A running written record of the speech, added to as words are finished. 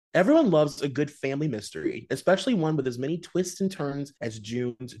Everyone loves a good family mystery, especially one with as many twists and turns as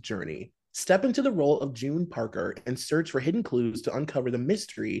June's Journey. Step into the role of June Parker and search for hidden clues to uncover the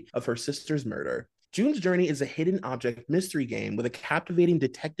mystery of her sister's murder. June's Journey is a hidden object mystery game with a captivating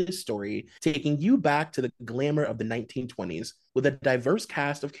detective story taking you back to the glamour of the 1920s with a diverse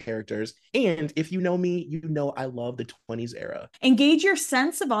cast of characters. And if you know me, you know I love the 20s era. Engage your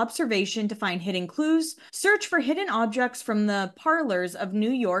sense of observation to find hidden clues, search for hidden objects from the parlors of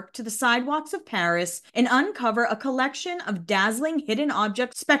New York to the sidewalks of Paris, and uncover a collection of dazzling hidden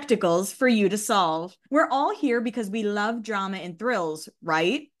object spectacles for you to solve. We're all here because we love drama and thrills,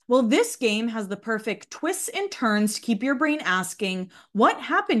 right? Well, this game has the perfect twists and turns to keep your brain asking, what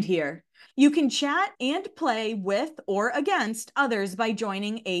happened here? You can chat and play with or against others by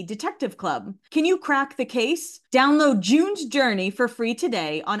joining a detective club. Can you crack the case? Download June's Journey for free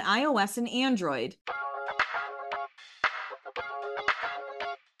today on iOS and Android.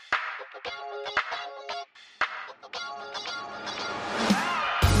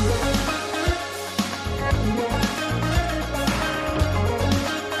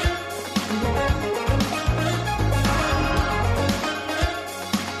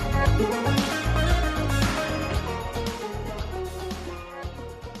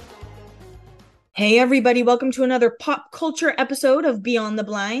 Hey, everybody, welcome to another pop culture episode of Beyond the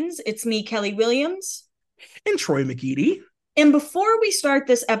Blinds. It's me, Kelly Williams. And Troy McGeady. And before we start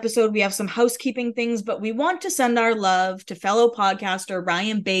this episode, we have some housekeeping things, but we want to send our love to fellow podcaster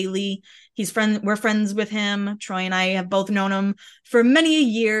Ryan Bailey. We're friends with him. Troy and I have both known him for many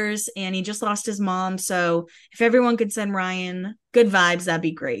years, and he just lost his mom. So if everyone could send Ryan good vibes, that'd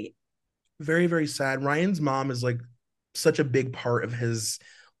be great. Very, very sad. Ryan's mom is like such a big part of his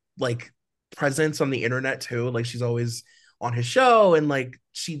like presence on the internet too. Like she's always on his show and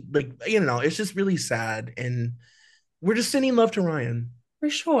it's just really sad. And we're just sending love to Ryan. For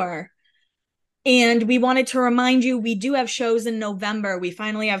sure. And we wanted to remind you, we do have shows in November. We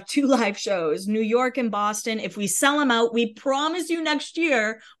finally have 2 live shows, New York and Boston. If we sell them out, we promise you next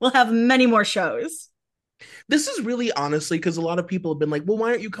year we'll have many more shows. This is really honestly because a lot of people have been like, well, why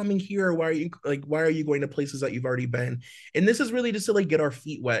aren't you coming here? Why are you going to places that you've already been? And this is really just to like get our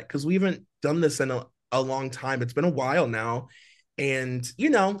feet wet because we haven't done this in a long time. It's been a while now. And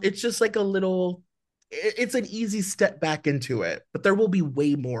it's just like it's an easy step back into it, but there will be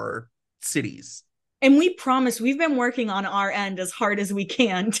way more cities. And we promise we've been working on our end as hard as we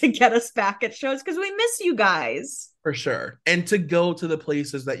can to get us back at shows because we miss you guys. For sure. And to go to the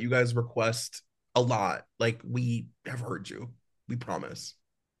places that you guys request a lot. Like we have heard you. We promise.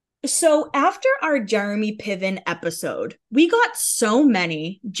 So after our Jeremy Piven episode, we got so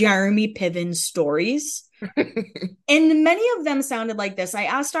many Jeremy Piven stories. And many of them sounded like this. I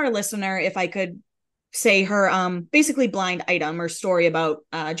asked our listener if I could say her basically blind item or story about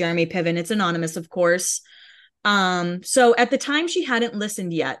Jeremy Piven. It's anonymous, of course. So at the time she hadn't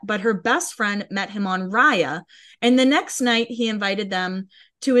listened yet, but her best friend met him on Raya, and the next night he invited them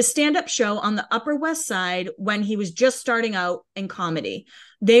to his stand-up show on the Upper West Side when he was just starting out in comedy.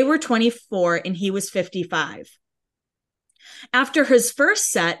 They were 24 and he was 55. After his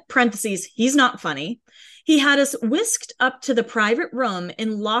first set, parentheses, he's not funny, he had us whisked up to the private room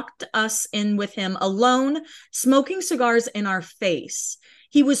and locked us in with him alone, smoking cigars in our face.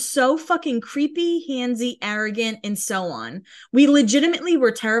 He was so fucking creepy, handsy, arrogant, and so on. We legitimately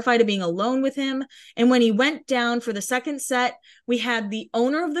were terrified of being alone with him. And when he went down for the second set, we had the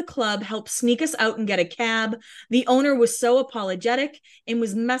owner of the club help sneak us out and get a cab. The owner was so apologetic and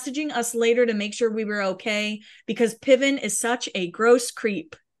was messaging us later to make sure we were okay because Piven is such a gross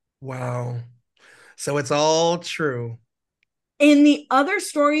creep. Wow. So it's all true. And the other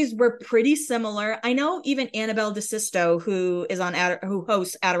stories were pretty similar. I know even Annabelle DeSisto, who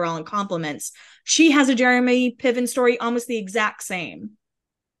hosts Adderall and Compliments, she has a Jeremy Piven story almost the exact same.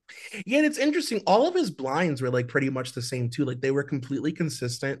 Yeah, and it's interesting. All of his blinds were like pretty much the same too. Like they were completely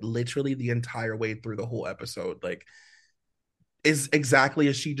consistent, literally the entire way through the whole episode. Like is exactly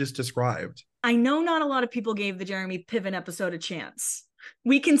as she just described. I know not a lot of people gave the Jeremy Piven episode a chance.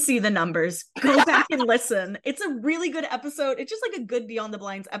 We can see the numbers. Go back and listen. It's a really good episode. It's just like a good Beyond the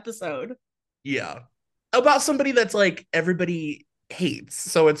Blinds episode. Yeah. About somebody that's like everybody hates.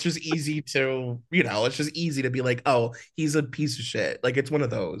 So it's just easy to, it's just easy to be like, oh, he's a piece of shit. Like it's one of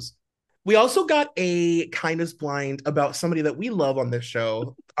those. We also got a kindness blind about somebody that we love on this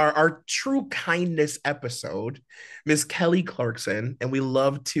show, our true kindness episode, Miss Kelly Clarkson. And we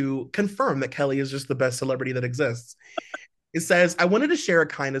love to confirm that Kelly is just the best celebrity that exists. It says, I wanted to share a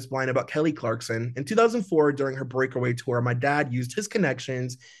kindness blind about Kelly Clarkson. In 2004, during her breakaway tour, my dad used his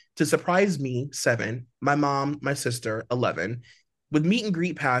connections to surprise me, 7, my mom, my sister, 11, with meet and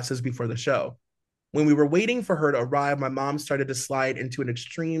greet passes before the show. When we were waiting for her to arrive, my mom started to slide into an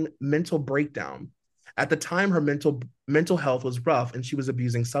extreme mental breakdown. At the time, her mental health was rough and she was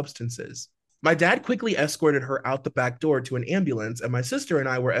abusing substances. My dad quickly escorted her out the back door to an ambulance, and my sister and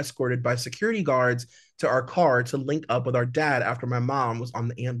I were escorted by security guards to our car to link up with our dad after my mom was on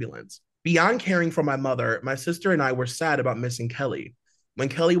the ambulance. Beyond caring for my mother, my sister and I were sad about missing Kelly. When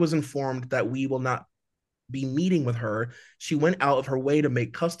Kelly was informed that we will not be meeting with her, she went out of her way to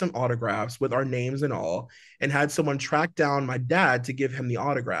make custom autographs with our names and all, and had someone track down my dad to give him the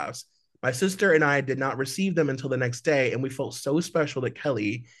autographs. My sister and I did not receive them until the next day, and we felt so special that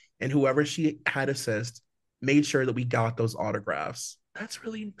Kelly and whoever she had assist made sure that we got those autographs. That's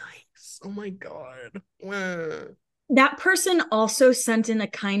really nice. Oh my God. That person also sent in a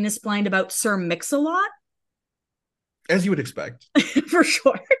kindness blind about Sir Mix-a-Lot. As you would expect. For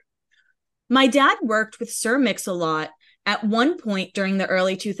sure. My dad worked with Sir Mix-a-Lot at one point during the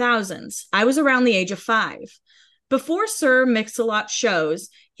early 2000s. I was around the age of 5. Before Sir Mix-a-Lot shows,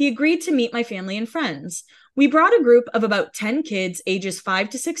 he agreed to meet my family and friends. We brought a group of about 10 kids ages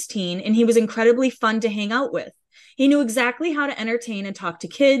 5 to 16, and he was incredibly fun to hang out with. He knew exactly how to entertain and talk to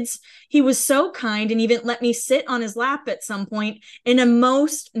kids. He was so kind and even let me sit on his lap at some point in a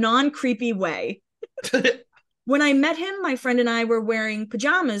most non-creepy way. When I met him, my friend and I were wearing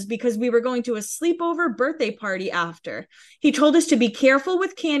pajamas because we were going to a sleepover birthday party after. He told us to be careful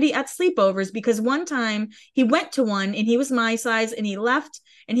with candy at sleepovers because one time he went to one and he was my size and he left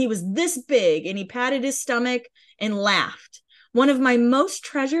and he was this big and he patted his stomach and laughed. One of my most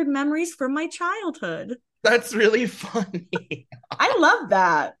treasured memories from my childhood. That's really funny. I love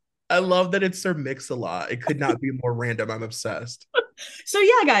that. I love that it's Sir Mix-a-Lot. It could not be more random. I'm obsessed. So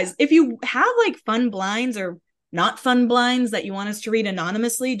yeah, guys, if you have like fun blinds or not fun blinds that you want us to read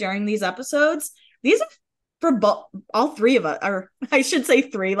anonymously during these episodes, these are for all three of us, or I should say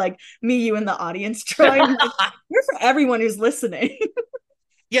three, like me, you, and the audience. Troy, they're for everyone who's listening.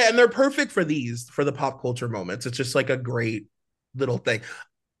 Yeah, and they're perfect for these, for the pop culture moments. It's just like a great little thing.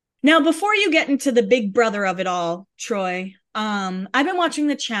 Now, before you get into the big brother of it all, Troy, I've been watching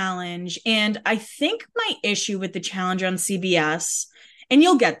The Challenge, and I think my issue with The Challenge on CBS, and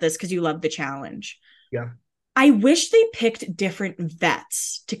you'll get this because you love The Challenge. Yeah. I wish they picked different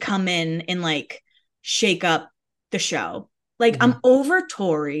vets to come in and like shake up the show. Like, I'm over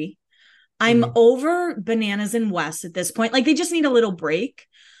Tori. I'm over Bananas and West at this point. Like, they just need a little break.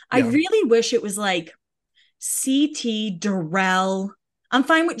 Yeah. I really wish it was like CT, Darrell. I'm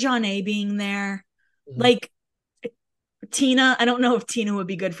fine with John A being there. Like, Tina, I don't know if Tina would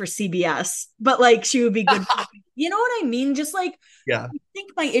be good for CBS, but like she would be good. You know what I mean? Just like, yeah. I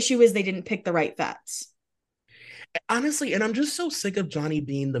think my issue is they didn't pick the right vets. Honestly, and I'm just so sick of Johnny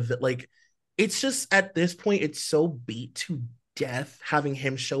being the like, it's just at this point, it's so beat to death having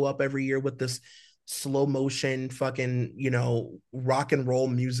him show up every year with this slow motion fucking, you know, rock and roll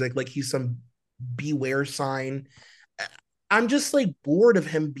music like he's some beware sign. I'm just like bored of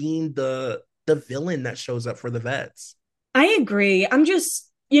him being the villain that shows up for the vets. I agree. I'm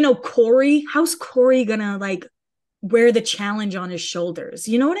just, you know, Corey, how's Corey gonna like wear the challenge on his shoulders?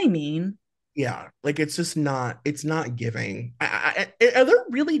 You know what I mean? Yeah, like it's just not, it's not giving. Are there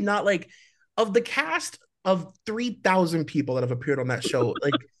really not like, of the cast of 3,000 people that have appeared on that show,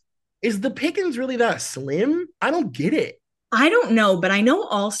 like, is the pickings really that slim? I don't get it. I don't know, but I know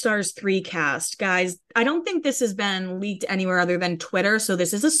All Stars 3 cast, guys. I don't think this has been leaked anywhere other than Twitter, so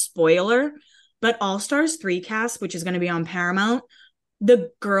this is a spoiler. But All Stars 3 cast, which is going to be on Paramount,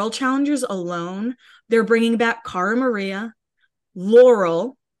 the girl challengers alone, they're bringing back Cara Maria,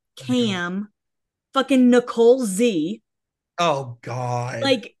 Laurel, Cam, fucking Nicole Z. Oh God.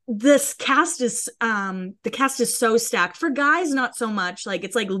 Like this cast is the cast is so stacked. For guys, not so much. Like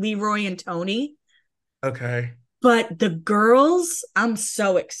it's like Leroy and Tony. Okay. But the girls, I'm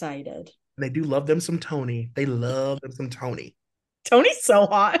so excited. They do love them some Tony. They love them some Tony. Tony's so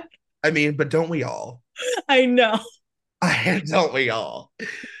hot. I mean, but don't we all? I know. Don't we all?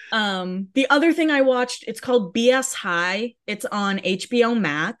 The other thing I watched, it's called BS High. It's on HBO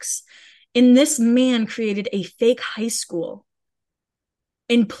Max. And this man created a fake high school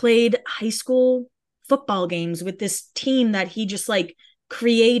and played high school football games with this team that he just like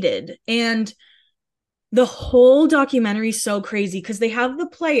created. And the whole documentary is so crazy because they have the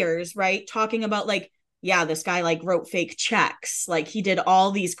players, right, talking about like, yeah, this guy like wrote fake checks. Like he did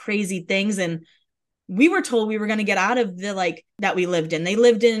all these crazy things. And we were told we were going to get out of the like that we lived in. They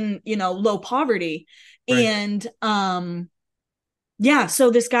lived in, you know, low poverty. Right. And yeah, so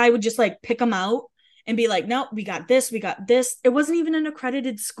this guy would just like pick them out and be like, no, we got this, we got this. It wasn't even an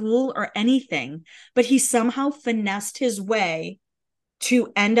accredited school or anything, but he somehow finessed his way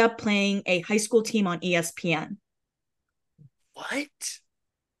to end up playing a high school team on ESPN. What?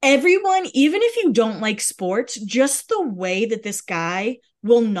 Everyone, even if you don't like sports, just the way that this guy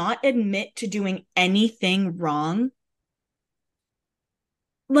will not admit to doing anything wrong.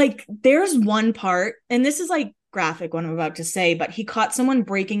 Like, there's one part, and this is like graphic what I'm about to say, but he caught someone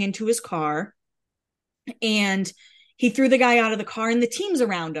breaking into his car and he threw the guy out of the car and the team's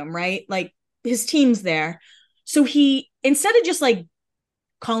around him, right? Like, his team's there. So he, instead of just like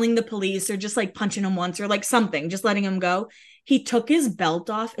calling the police or just like punching him once or like something, just letting him go, he took his belt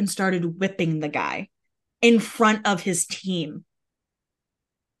off and started whipping the guy in front of his team.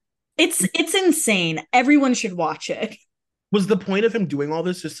 It's insane. Everyone should watch it. Was the point of him doing all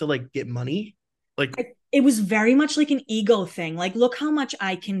this just to like get money? Like, It was very much like an ego thing. Like, look how much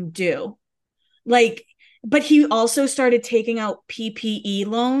I can do. Like, but he also started taking out PPE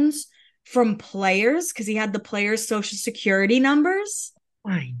loans from players because he had the players' social security numbers.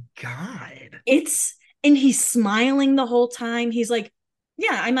 my God. It's and he's smiling the whole time. He's like,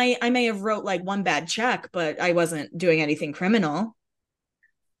 yeah, I may have wrote like one bad check, but I wasn't doing anything criminal.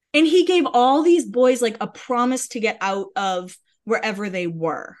 And he gave all these boys like a promise to get out of wherever they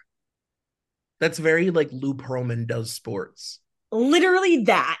were. That's very like Lou Pearlman does sports. Literally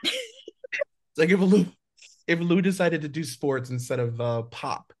that. It's like if Lou decided to do sports instead of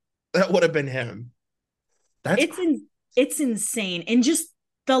pop, that would have been him. That's It's in, it's insane. And just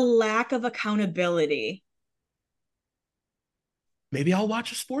the lack of accountability. maybe I'll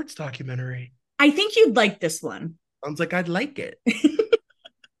watch a sports documentary. I think you'd like this one. Sounds like I'd like it.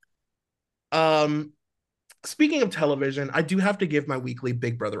 Um, Speaking of television, I do have to give my weekly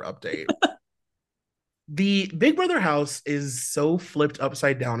Big Brother update. The Big Brother house is so flipped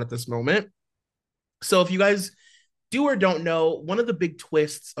upside down at this moment. So if you guys do or don't know, one of the big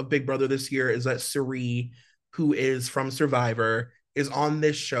twists of Big Brother this year is that Cirie, who is from Survivor, is on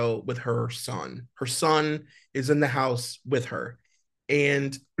this show with her son. Her son is in the house with her.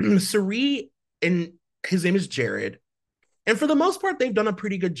 And Cirie, and his name is Jared. And for the most part, they've done a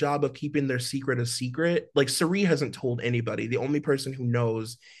pretty good job of keeping their secret a secret. Like Cirie hasn't told anybody. The only person who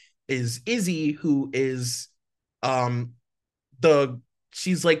knows is Izzy, who is um the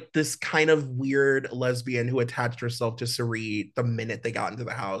she's like this kind of weird lesbian who attached herself to Cirie the minute they got into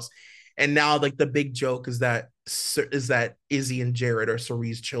the house. And now like the big joke is that Izzy and Jared are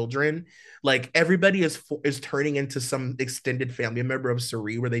Cirie's children. Like everybody is turning into some extended family member of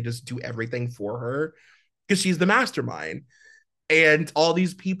Cirie where they just do everything for her because she's the mastermind. And all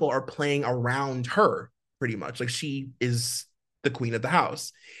these people are playing around her pretty much. Like she is the queen of the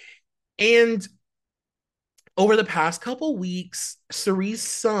house. And over the past couple weeks, Cirie's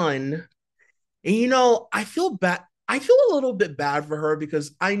son, and I feel bad. I feel a little bit bad for her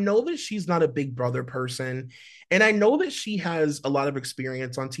because I know that she's not a Big Brother person. And I know that she has a lot of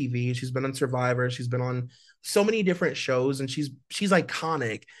experience on TV. She's been on Survivor, she's been on so many different shows, and she's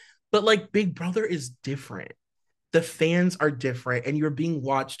iconic. But like Big Brother is different. The fans are different, and you're being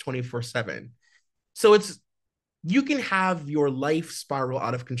watched 24/7. So you can have your life spiral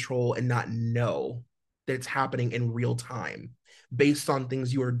out of control and not know that it's happening in real time based on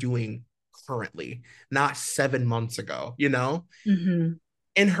things you are doing currently, not 7 months ago. Mm-hmm.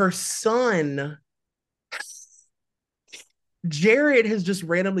 And her son, Jared, has just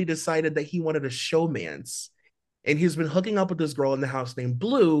randomly decided that he wanted a showmance. And he's been hooking up with this girl in the house named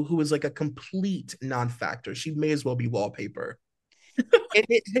Blue, who is like a complete non factor. She may as well be wallpaper. And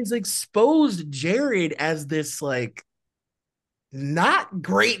it has exposed Jared as this like not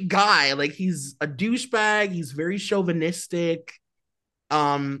great guy. Like he's a douchebag. He's very chauvinistic.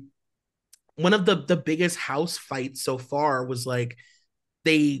 Um, One of the biggest house fights so far was like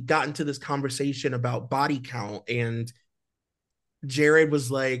they got into this conversation about body count, and Jared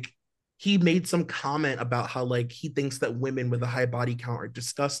was like, he made some comment about how like he thinks that women with a high body count are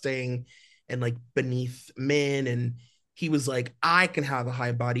disgusting and like beneath men. And he was like, I can have a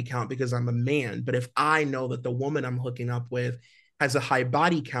high body count because I'm a man. But if I know that the woman I'm hooking up with has a high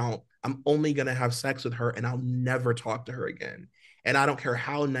body count, I'm only going to have sex with her and I'll never talk to her again. And I don't care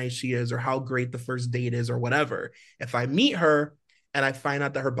how nice she is or how great the first date is or whatever. If I meet her and I find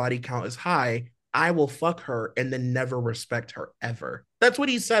out that her body count is high, I will fuck her and then never respect her ever. That's what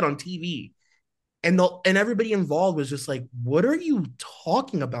he said on TV. And everybody involved was just like, what are you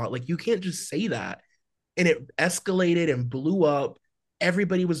talking about? Like, you can't just say that. And it escalated and blew up.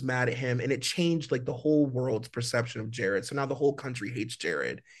 Everybody was mad at him, and it changed like the whole world's perception of Jared. So now the whole country hates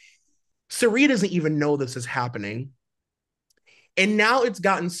Jared. Cirie doesn't even know this is happening. And now it's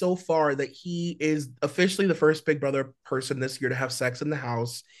gotten so far that he is officially the first Big Brother person this year to have sex in the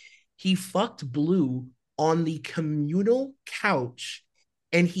house. He fucked Blue on the communal couch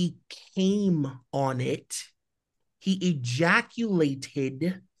and he came on it. He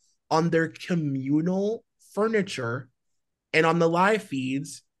ejaculated on their communal furniture, and on the live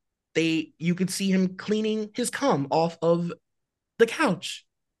feeds, you could see him cleaning his cum off of the couch.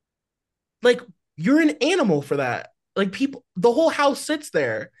 Like, you're an animal for that. Like, people, the whole house sits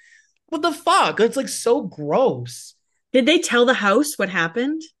there. What the fuck? It's like so gross. Did they tell the house what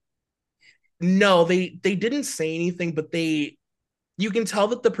happened? No, they didn't say anything, but they you can tell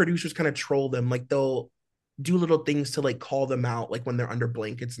that the producers kind of troll them. Like, they'll do little things to like call them out, like when they're under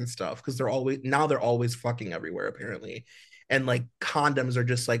blankets and stuff, because they're always fucking everywhere apparently, and like condoms are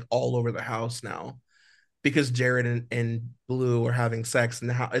just like all over the house now because Jared and Blue are having sex in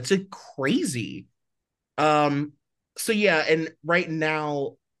the house. It's like crazy. Um, so yeah, and right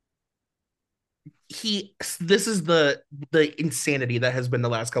now this is the insanity that has been the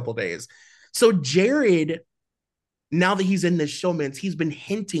last couple of days. So Jared, now that he's in this showman's, he's been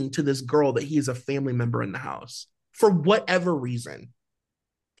hinting to this girl that he is a family member in the house for whatever reason.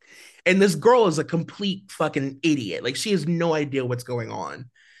 And this girl is a complete fucking idiot. Like, she has no idea what's going on.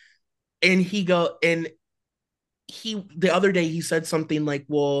 And he the other day he said something like,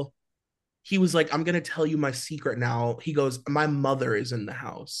 well, he was like, I'm gonna tell you my secret now. He goes, my mother is in the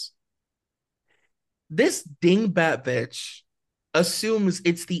house. This dingbat bitch assumes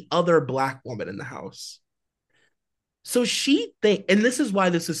it's the other black woman in the house. So and this is why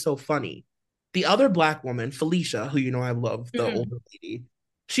this is so funny. The other black woman, Felicia, who you know I love, the Mm-mm. older lady,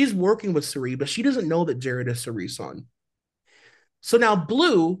 she's working with Cerie, but she doesn't know that Jared is Cerie's son. So now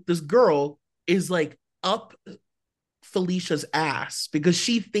Blue, this girl, is like up Felicia's ass because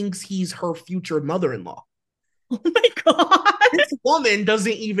she thinks he's her future mother-in-law. Oh my God. This woman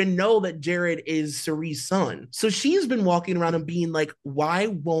doesn't even know that Jared is Cerie's son. So she's been walking around and being like, why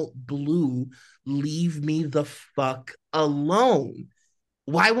won't Blue leave me the fuck alone?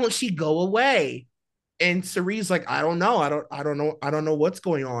 Why won't she go away? And Cerie's like, I don't know. I don't know what's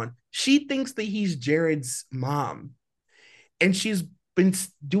going on. She thinks that he's Jared's mom. And she's been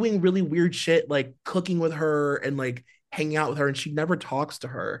doing really weird shit, like cooking with her and like hanging out with her, and she never talks to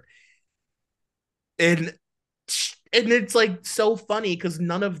her. And it's like so funny because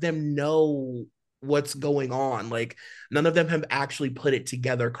none of them know what's going on. Like, none of them have actually put it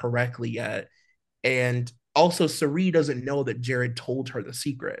together correctly yet. And also, Cerie doesn't know that Jared told her the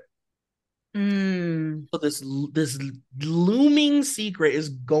secret. Mm. So this looming secret is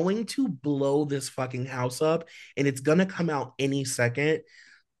going to blow this fucking house up, and it's gonna come out any second.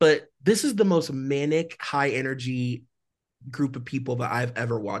 But this is the most manic, high energy group of people that I've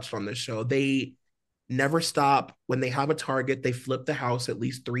ever watched on this show. They never stop. When they have a target, they flip the house at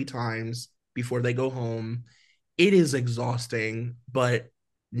least 3 times before they go home. It is exhausting, but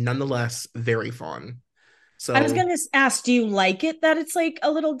nonetheless very fun. I was So gonna ask, do you like it that it's like a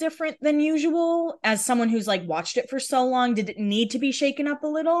little different than usual? As someone who's like watched it for so long, did it need to be shaken up a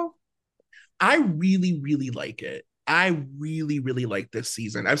little? I really, really like it. I really, really like this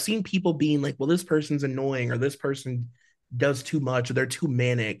season. I've seen people being like, well, this person's annoying or this person does too much or they're too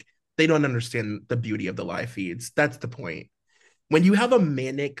manic. They don't understand the beauty of the live feeds. That's the point. When you have a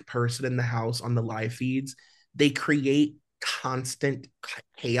manic person in the house on the live feeds, they create constant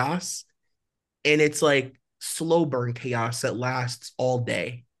chaos, and it's like slow burn chaos that lasts all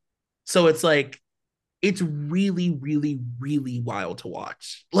day. So it's like, it's really, really, really wild to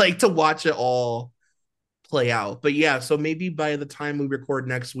watch. Like, to watch it all play out. But yeah, so maybe by the time we record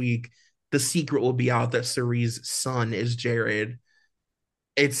next week, the secret will be out that Cerie's son is Jared.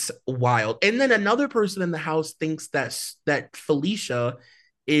 It's wild. And then another person in the house thinks that Felicia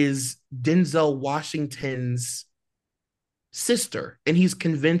is Denzel Washington's sister, and he's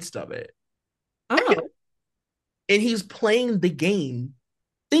convinced of it. Oh, And he's playing the game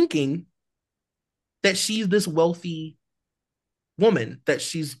thinking that she's this wealthy woman, that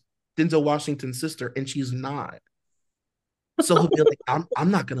she's Denzel Washington's sister, and she's not. So he'll be like,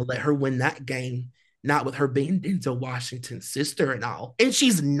 I'm not gonna let her win that game, not with her being Denzel Washington's sister and all. And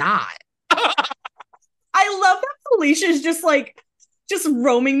she's not. I love that Felicia's just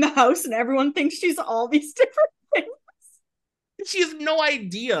roaming the house and everyone thinks she's all these different things. She has no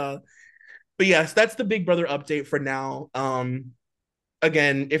idea. But yes, that's the Big Brother update for now.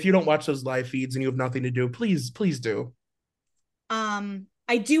 Again, if you don't watch those live feeds and you have nothing to do, please do.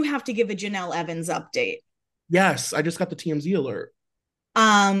 I do have to give a Janelle Evans update. Yes, I just got the TMZ alert.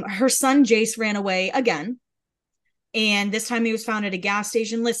 Her son Jace ran away again, and this time he was found at a gas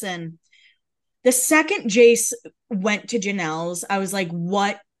station. Listen, the second Jace went to Janelle's, I was like,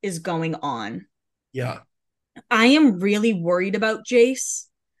 what is going on? Yeah. I am really worried about Jace.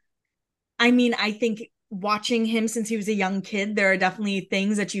 I mean, I think watching him since he was a young kid, there are definitely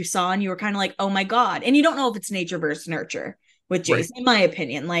things that you saw and you were kind of like, oh my God. And you don't know if it's nature versus nurture with Right. Jason, in my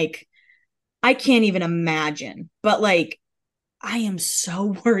opinion. Like, I can't even imagine. But like, I am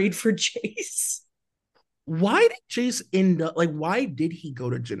so worried for Jace. Why did Jace end up like why did he go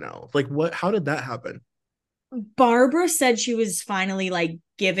to Janelle? Like what how did that happen? Barbara said she was finally like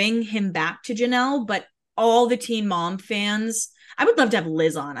giving him back to Janelle, but all the Teen Mom fans, I would love to have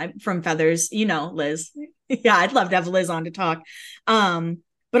Liz on. I'm from Feathers, you know, Liz. Yeah, I'd love to have Liz on to talk. Um,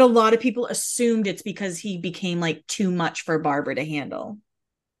 but a lot of people assumed it's because he became like too much for Barbara to handle.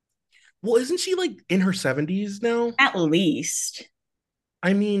 Well, isn't she like in her 70s now? At least.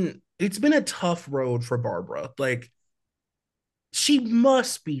 I mean, it's been a tough road for Barbara. Like she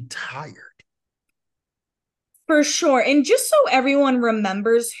must be tired. For sure. And just so everyone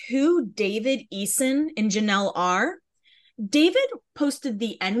remembers who David Eason and Janelle are, David posted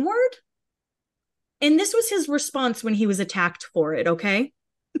the N word, and this was his response when he was attacked for it, okay?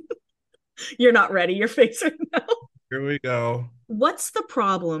 You're not ready. Your face right now. Here we go. What's the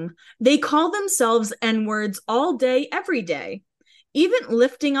problem? They call themselves N words all day, every day. Even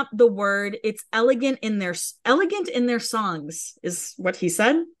lifting up the word, it's elegant in their songs, is what he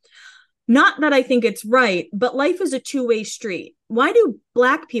said. Not that I think it's right, but life is a two-way street. Why do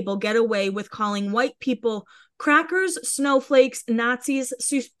black people get away with calling white people crackers, snowflakes, Nazis,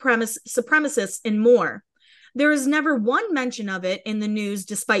 supremacists, and more? There is never one mention of it in the news,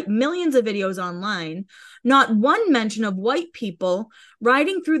 despite millions of videos online. Not one mention of white people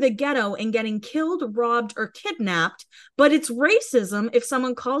riding through the ghetto and getting killed, robbed, or kidnapped, but it's racism if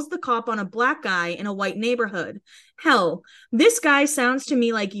someone calls the cop on a black guy in a white neighborhood. Hell, this guy sounds to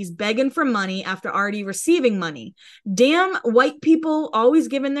me like he's begging for money after already receiving money. Damn white people always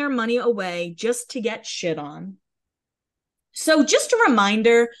giving their money away just to get shit on. So, just a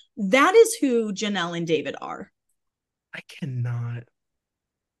reminder that is who Janelle and David are. I cannot.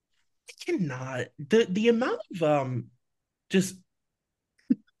 I cannot. The amount of just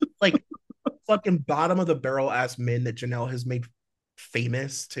like fucking bottom of the barrel ass men that Janelle has made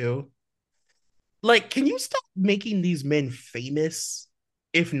famous too. Like, can you stop making these men famous,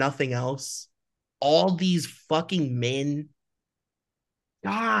 if nothing else? All these fucking men.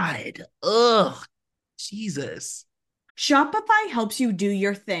 God. Ugh. Jesus. Shopify helps you do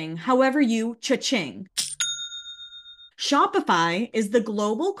your thing, however you cha-ching. Shopify is the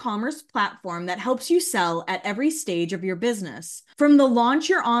global commerce platform that helps you sell at every stage of your business. From the launch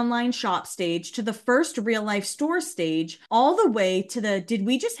your online shop stage to the first real life store stage, all the way to the did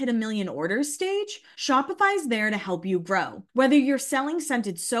we just hit a million orders stage, Shopify's there to help you grow. Whether you're selling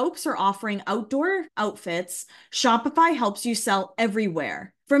scented soaps or offering outdoor outfits, Shopify helps you sell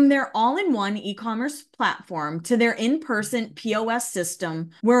everywhere. From their all-in-one e-commerce platform to their in-person POS system,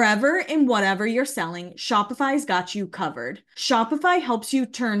 wherever and whatever you're selling, Shopify's got you covered. Shopify helps you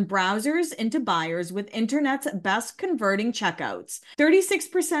turn browsers into buyers with internet's best converting checkouts,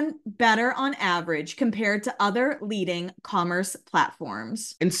 36% better on average compared to other leading commerce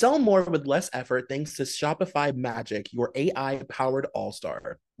platforms. And sell more with less effort thanks to Shopify Magic, your AI powered all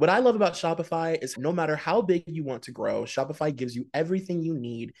star. What I love about Shopify is no matter how big you want to grow, Shopify gives you everything you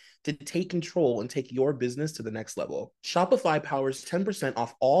need to take control and take your business to the next level. Shopify powers 10%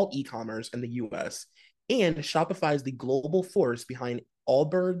 off all e commerce in the US, and Shopify is the global force behind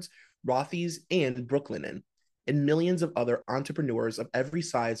Allbirds, Rothy's, and Brooklinen, and millions of other entrepreneurs of every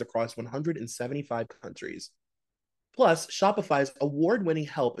size across 175 countries. Plus, Shopify's award winning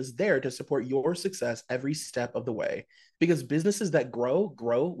help is there to support your success every step of the way because businesses that grow,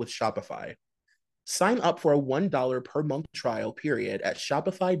 grow with Shopify. Sign up for a $1 per month trial period at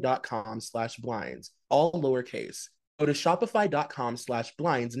shopify.com/blinds, all lowercase. Go to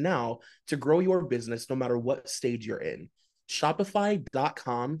shopify.com/blinds now to grow your business no matter what stage you're in.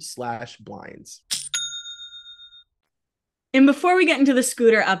 Shopify.com/blinds. And before we get into the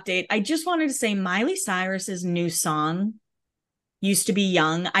Scooter update, I just wanted to say Miley Cyrus's new song, Used to Be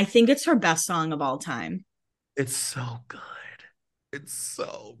Young, I think it's her best song of all time. It's so good. It's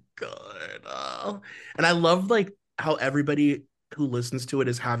so good. Oh. And I love like how everybody who listens to it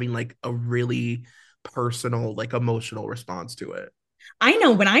is having like a really personal, like emotional response to it. I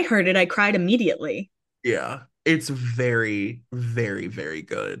know when I heard it, I cried immediately. Yeah. It's very, very, very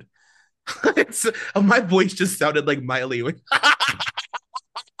good. It's my voice just sounded like Miley.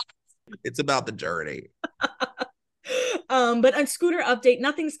 It's about the journey. But on Scooter update,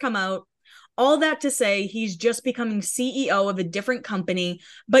 nothing's come out. All that to say, he's just becoming CEO of a different company.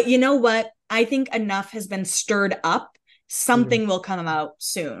 But you know what? I think enough has been stirred up. Mhm. Something will come out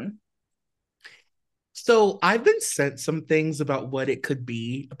soon. So I've been sent some things about what it could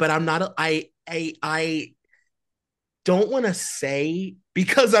be, but I'm not I don't want to say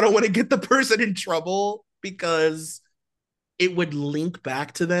because I don't want to get the person in trouble because it would link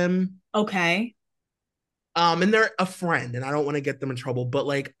back to them. Okay. And they're a friend and I don't want to get them in trouble, but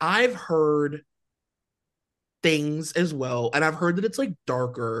like I've heard things as well and I've heard that it's like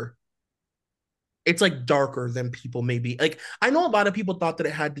darker than people maybe like. I know a lot of people thought that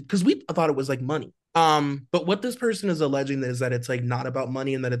it had because we thought it was like money. But what this person is alleging is that it's like not about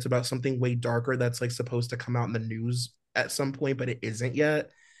money and that it's about something way darker that's like supposed to come out in the news at some point, but it isn't yet.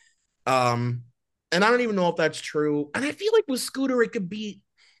 Um, and I don't even know if that's true. And I feel like with Scooter,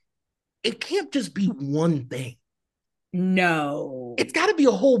 it can't just be one thing. No. It's got to be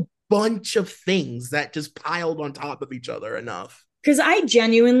a whole bunch of things that just piled on top of each other enough. Because I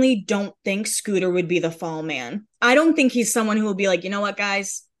genuinely don't think Scooter would be the fall man. I don't think he's someone who will be like, you know what,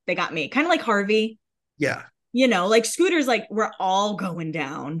 guys, they got me. Kind of like Harvey. Yeah, Like Scooter's like, we're all going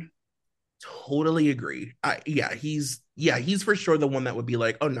down. totally agree. Yeah, he's for sure the one that would be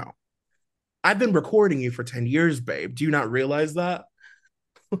like, oh no, I've been recording you for 10 years, babe. Do you not realize that?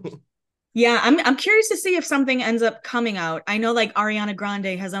 Yeah, I'm curious to see if something ends up coming out. I know like Ariana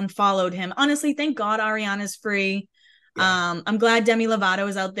Grande has unfollowed him. Honestly, thank God Ariana's free. Yeah. I'm glad Demi Lovato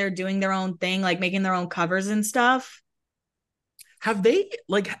is out there doing their own thing, like making their own covers and stuff. Have they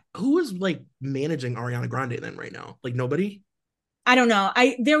like who is like managing Ariana Grande then right now? Like nobody? I don't know.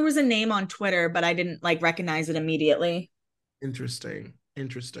 I There was a name on Twitter, but I didn't like recognize it immediately. Interesting.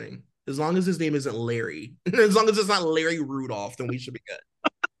 Interesting. As long as his name isn't Larry, as long as it's not Larry Rudolph, then we should be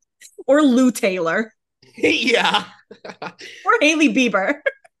Or Lou Taylor good. Yeah. or Hailey Bieber.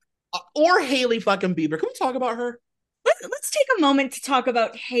 Or Hailey fucking Bieber. Can we talk about her? Let's take a moment to talk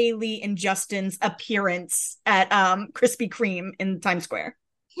about Hailey and Justin's appearance at Krispy Kreme in Times Square.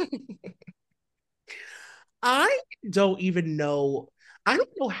 I don't even know. I don't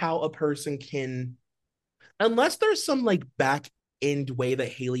know how a person can, unless there's some like back end way that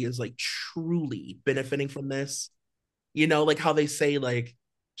Hailey is like truly benefiting from this. Like how they say like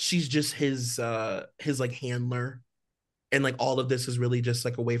she's just his like handler and like all of this is really just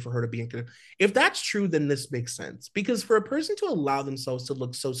like a way for her to be in control. If that's true, then this makes sense because for a person to allow themselves to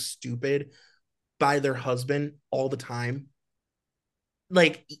look so stupid by their husband all the time,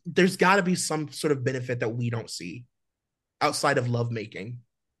 like there's got to be some sort of benefit that we don't see outside of lovemaking.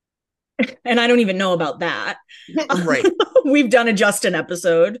 And I don't even know about that. Right. We've done a Justin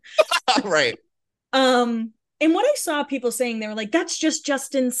episode. Right. And what I saw people saying, they were like, that's just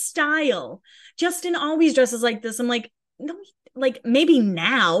Justin's style. Justin always dresses like this. I'm like, no, like maybe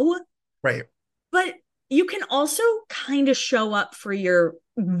now, Right. but you can also kind of show up for your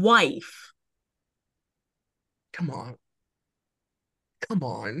wife. Come on. Come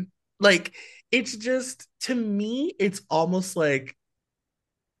on. Like it's just to me, it's almost like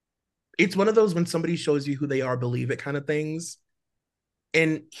it's one of those when somebody shows you who they are, believe it kind of things.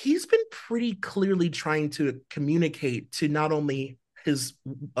 And he's been pretty clearly trying to communicate to not only his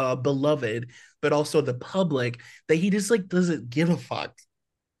beloved, but also the public that he just like doesn't give a fuck.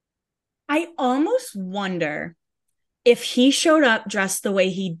 I almost wonder if he showed up dressed the way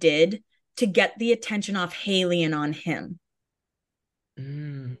he did to get the attention off Hailey and on him.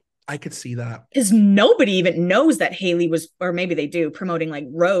 Mm, I could see that. Because nobody even knows that Hailey was, or maybe they do, promoting like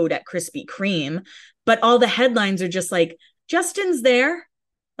Road at Krispy Kreme. But all the headlines are just like, Justin's there.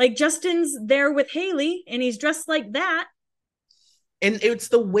 Like Justin's there with Hailey and he's dressed like that. And it's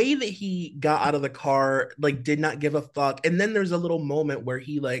the way that he got out of the car, like did not give a fuck. And then there's a little moment where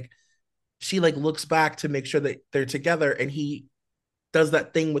she like looks back to make sure that they're together and he does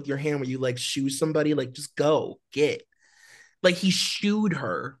that thing with your hand where you like shoo somebody, like just go get. Like he shooed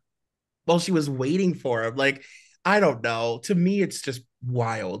her while she was waiting for him. Like, I don't know. To me, it's just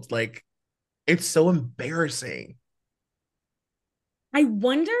wild. Like, it's so embarrassing. I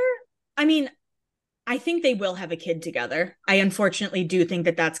wonder, I mean, I think they will have a kid together. I unfortunately do think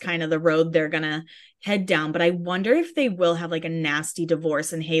that that's kind of the road they're going to head down. But I wonder if they will have like a nasty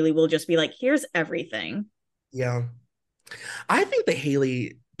divorce and Hailey will just be like, here's everything. Yeah. I think that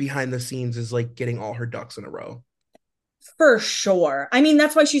Hailey behind the scenes is like getting all her ducks in a row. For sure. I mean,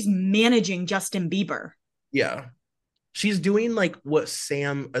 that's why she's managing Justin Bieber. Yeah. She's doing like what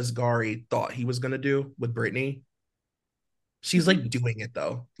Sam Asghari thought he was going to do with Britney. She's like doing it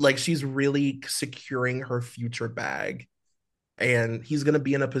though. Like she's really securing her future bag. And he's going to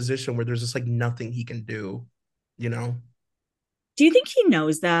be in a position where there's just like nothing he can do, you know? Do you think he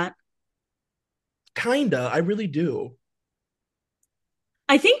knows that? Kinda. I really do.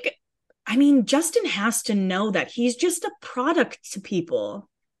 I think, I mean, Justin has to know that he's just a product to people.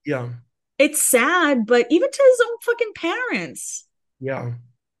 Yeah. It's sad, but even to his own fucking parents. Yeah.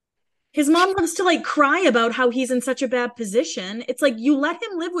 His mom loves to like cry about how he's in such a bad position. It's like you let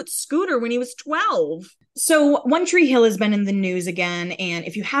him live with Scooter when he was 12. So One Tree Hill has been in the news again. And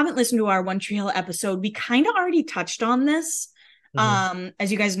if you haven't listened to our One Tree Hill episode, we kind of already touched on this. Mhm.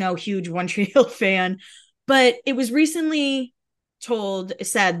 As you guys know, huge One Tree Hill fan. But it was recently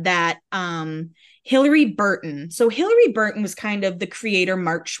said that Hillary Burton. So Hillary Burton was kind of the creator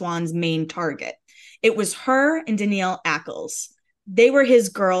Mark Schwann's main target. It was her and Danielle Ackles. They were his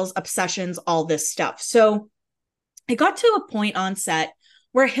girls, obsessions, all this stuff. So it got to a point on set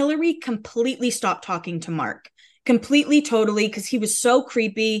where Hillary completely stopped talking to Mark, completely, totally, because he was so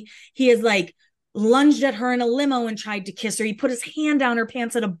creepy. He has like lunged at her in a limo and tried to kiss her. He put his hand down her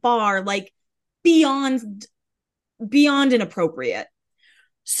pants at a bar, like beyond inappropriate.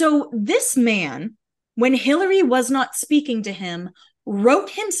 So this man, when Hillary was not speaking to him, wrote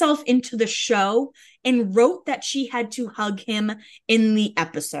himself into the show and wrote that she had to hug him in the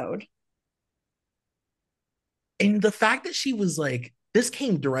episode. And the fact that she was like, this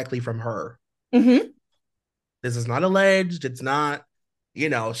came directly from her. Mm-hmm. This is not alleged. It's not,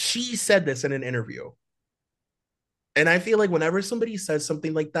 she said this in an interview. And I feel like whenever somebody says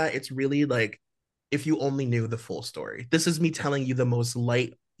something like that, it's really like, if you only knew the full story. This is me telling you the most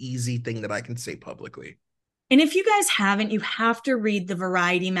light, easy thing that I can say publicly. And if you guys haven't, you have to read the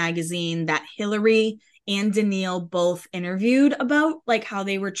Variety magazine that Hillary and Danielle both interviewed about, like how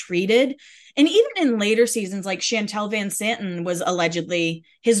they were treated. And even in later seasons, like Chantel Van Santen was allegedly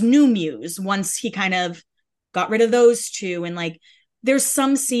his new muse once he kind of got rid of those two. And like there's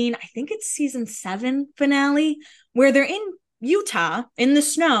some scene, I think it's season 7 finale, where they're in Utah in the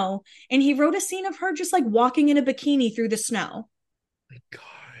snow, and he wrote a scene of her just like walking in a bikini through the snow. My God.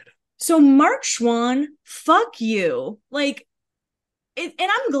 So Mark Schwann, fuck you. Like, and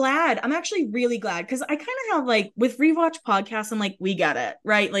I'm glad. I'm actually really glad because I kind of have like with rewatch podcasts, I'm like, we get it,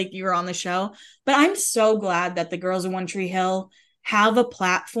 right? Like you were on the show. But I'm so glad that the girls of One Tree Hill have a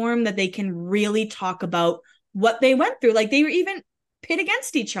platform that they can really talk about what they went through. Like they were even pit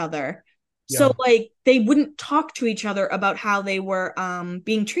against each other. So Yeah, like they wouldn't talk to each other about how they were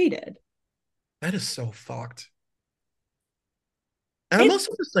being treated. that is so fucked. And I'm And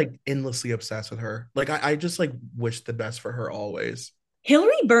also just like endlessly obsessed with her. Like I just like wish the best for her always.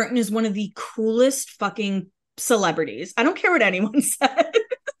 Hillary Burton is one of the coolest fucking celebrities. I don't care what anyone said.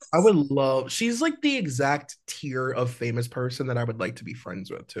 I would love, she's like the exact tier of famous person that I would like to be friends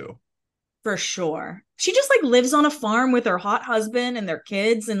with too. For sure. She just like lives on a farm with her hot husband and their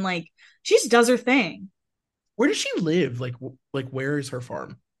kids and like she just does her thing. Where does she live? Like where is her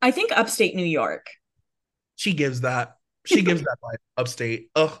farm? I think upstate New York. She gives that. She gives that vibe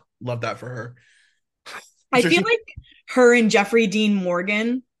upstate. Ugh, love that for her. I So feel she, like her and Jeffrey Dean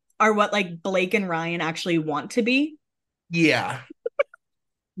Morgan are what like Blake and Ryan actually want to be. yeah,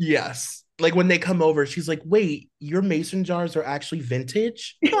 yes. Like when they come over, she's like, "Wait, your mason jars are actually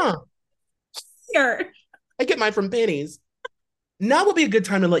vintage? Huh? Here. I get mine from pennies." Now would be a good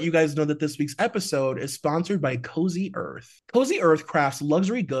time to let you guys know that this week's episode is sponsored by Cozy Earth. Cozy Earth crafts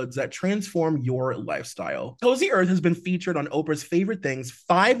luxury goods that transform your lifestyle. Cozy Earth has been featured on Oprah's Favorite Things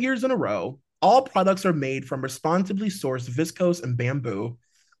 5 years in a row. All products are made from responsibly sourced viscose and bamboo.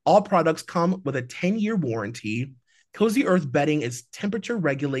 All products come with a 10-year warranty. Cozy Earth bedding is temperature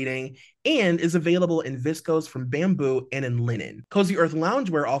regulating and is available in viscose from bamboo and in linen. Cozy Earth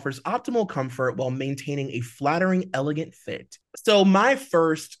loungewear offers optimal comfort while maintaining a flattering, elegant fit. So my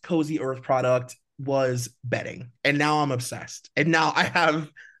first Cozy Earth product was bedding, and now I'm obsessed. And now I have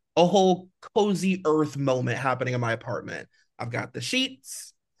a whole Cozy Earth moment happening in my apartment. I've got the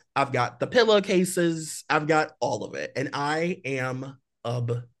sheets, I've got the pillowcases, I've got all of it, and I am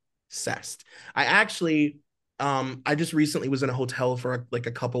obsessed. I just recently was in a hotel for like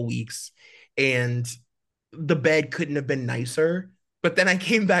a couple weeks, and the bed couldn't have been nicer. But then I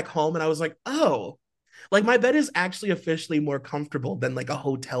came back home and I was like, oh, like my bed is actually officially more comfortable than like a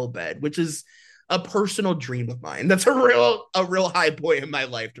hotel bed, which is a personal dream of mine. That's a real high point in my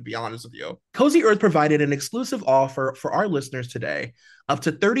life, to be honest with you. Cozy Earth provided an exclusive offer for our listeners today, up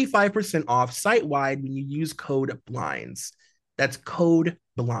to 35% off site wide when you use code BLINDS. That's code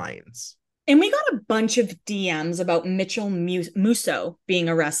BLINDS. And we got a bunch of DMs about Mitchell Musso being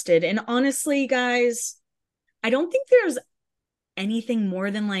arrested. And honestly, guys, I don't think there's anything more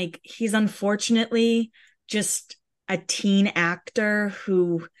than like he's unfortunately just a teen actor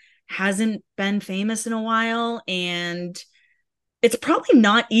who hasn't been famous in a while. And it's probably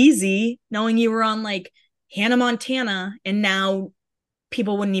not easy knowing you were on like Hannah Montana and now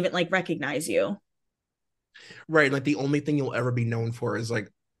people wouldn't even like recognize you. Right. Like the only thing you'll ever be known for is like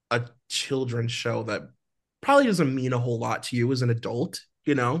a children's show that probably doesn't mean a whole lot to you as an adult,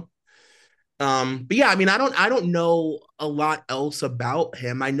 you know? But yeah, I mean, I don't know a lot else about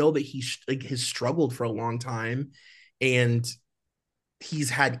him. I know that like has struggled for a long time and he's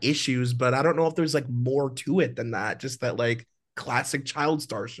had issues, but I don't know if there's like more to it than that. Just that like classic child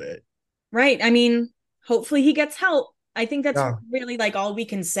star shit. Right. I mean, hopefully he gets help. I think that's Yeah. really like all we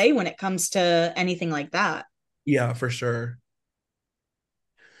can say when it comes to anything like that. Yeah, for sure.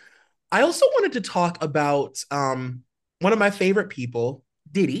 I also wanted to talk about one of my favorite people,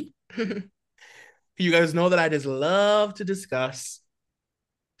 Diddy. You guys know that I just love to discuss.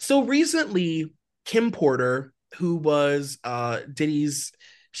 So recently, Kim Porter, who was Diddy's,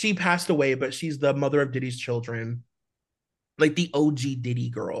 she passed away, but she's the mother of Diddy's children, like the OG Diddy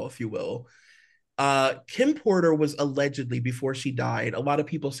girl, if you will. Kim Porter was allegedly, before she died, a lot of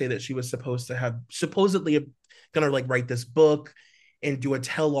people say that she was supposedly gonna like write this book and do a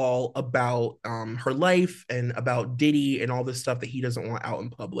tell-all about her life and about Diddy and all this stuff that he doesn't want out in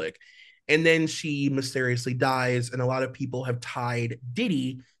public. And then she mysteriously dies, and a lot of people have tied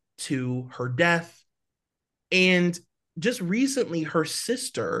Diddy to her death. And just recently, her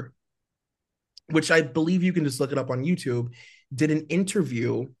sister, which I believe you can just look it up on YouTube, did an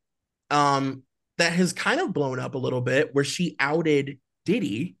interview um, that has kind of blown up a little bit where she outed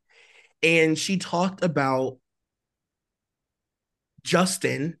Diddy and she talked about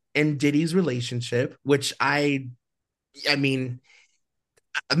Justin and Diddy's relationship, which I mean,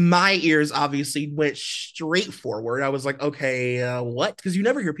 my ears obviously went straight forward. I was like, okay, what? Because you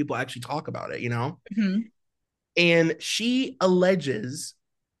never hear people actually talk about it, you know? Mhm. And she alleges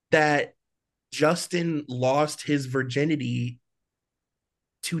that Justin lost his virginity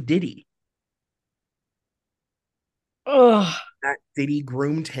to Diddy. Oh, That Diddy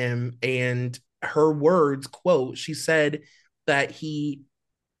groomed him, and her words, quote, she said that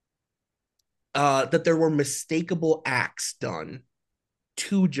that there were mistakable acts done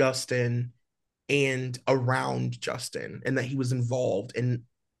to Justin and around Justin, and that he was involved in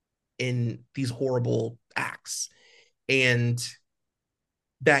these horrible acts, and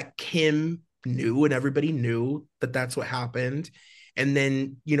that Kim knew and everybody knew that that's what happened. And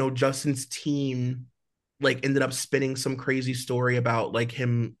then, Justin's team like ended up spinning some crazy story about like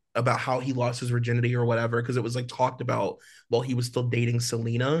him about how he lost his virginity or whatever because it was like talked about while he was still dating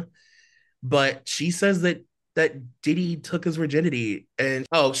Selena. But she says that Diddy took his virginity, and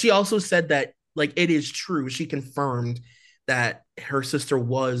oh, she also said that like it is true. She confirmed that her sister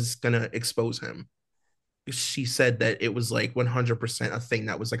was gonna expose him. She said that it was like 100% a thing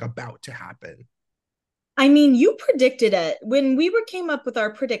that was like about to happen. I mean, you predicted it when we were came up with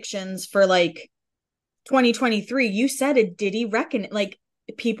our predictions for like 2023. You said a Diddy reckon like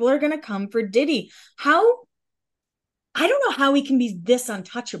people are gonna come for Diddy. How I don't know how he can be this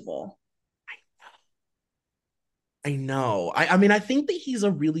untouchable. I know. I mean, I think that he's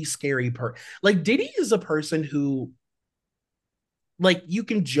a really scary person. Like Diddy is a person who like you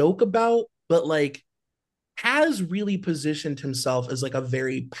can joke about, but like has really positioned himself as like a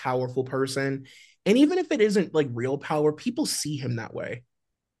very powerful person. And even if it isn't like real power, people see him that way.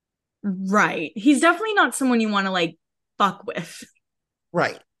 Right. He's definitely not someone you want to like fuck with.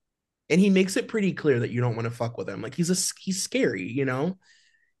 Right. And he makes it pretty clear that you don't want to fuck with him. Like he's scary, you know?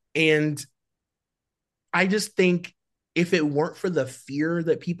 And I just think if it weren't for the fear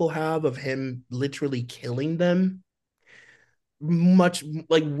that people have of him literally killing them, much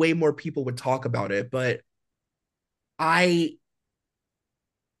like way more people would talk about it. But I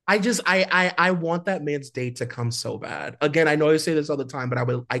I want that man's day to come so bad. Again, I know I say this all the time,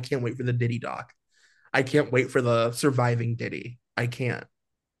 but I can't wait for the Diddy doc. I can't wait for the surviving Diddy. I can't.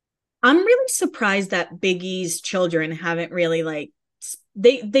 I'm really surprised that Biggie's children haven't really like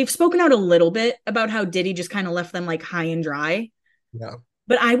they've spoken out a little bit about how Diddy just kind of left them like high and dry. Yeah.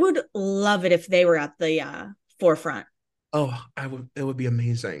 But I would love it if they were at the forefront. Oh, I would it would be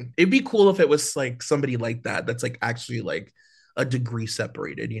amazing. It'd be cool if it was like somebody like that that's like actually like a degree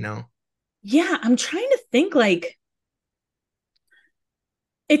separated, you know? Yeah, I'm trying to think like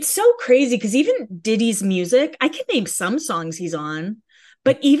it's so crazy because even Diddy's music, I can name some songs he's on,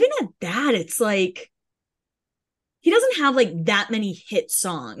 but even at that, it's like he doesn't have like that many hit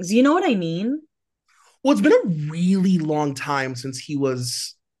songs. You know what I mean? Well, it's been a really long time since he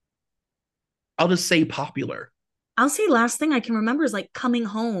was, I'll just say popular. I'll say last thing I can remember is like Coming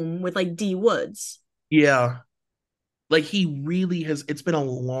Home with like D Woods. Yeah. Like he really has, it's been a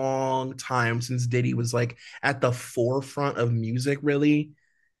long time since Diddy was like at the forefront of music, really.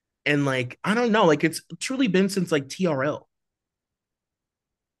 And like, I don't know, like it's truly been since like TRL.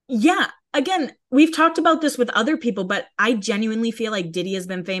 Yeah, again, we've talked about this with other people, but I genuinely feel like Diddy has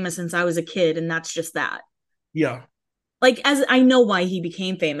been famous since I was a kid, and that's just that. Yeah, Like, as I know why he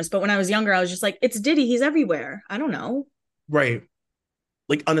became famous, but when I was younger, I was just like, it's Diddy, he's everywhere. I don't know. right.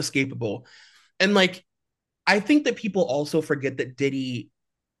 Like unescapable. And like I think that people also forget that Diddy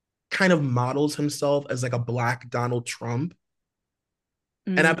kind of models himself as like a black Donald Trump.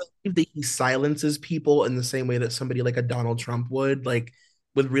 And I Mm. believe that he silences people in the same way that somebody like a Donald Trump would, like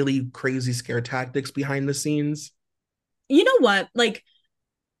with really crazy scare tactics behind the scenes. You know what? Like,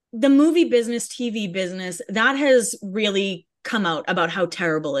 the movie business, TV business, that has really come out about how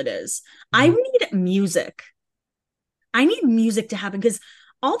terrible it is. I Mhm. need music. I need music to happen because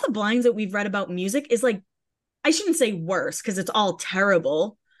all the blinds that we've read about music is like, I shouldn't say worse because it's all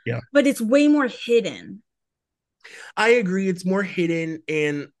terrible, Yeah. but it's way more hidden. I agree. It's more hidden.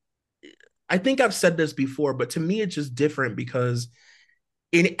 And I think I've said this before, but to me, it's just different because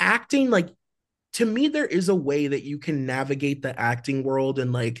in acting, like to me, there is a way that you can navigate the acting world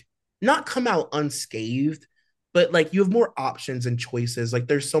and like not come out unscathed, but like you have more options and choices. Like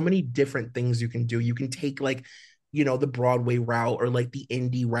there's so many different things you can do. You can take like, the Broadway route or like the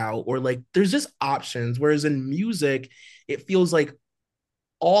indie route, or like there's just options. Whereas in music, it feels like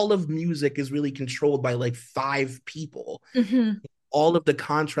all of music is really controlled by like five people. Mm-hmm. All of the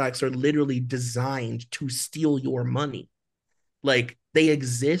contracts are literally designed to steal your money. Like they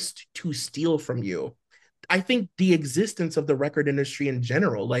exist to steal from you. I think the existence of the record industry in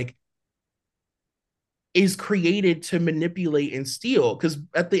general, like, is created to manipulate and steal. Because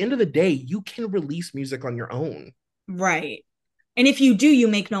at the end of the day, you can release music on your own. Right. And if you do, you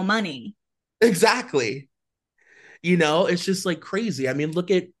make no money. Exactly. It's just like crazy. I mean,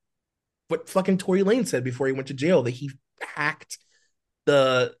 look at what fucking Tory Lane said before he went to jail, that he hacked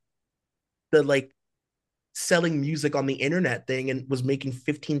the like selling music on the internet thing and was making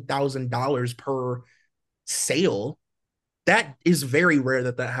 $15,000 per sale. That is very rare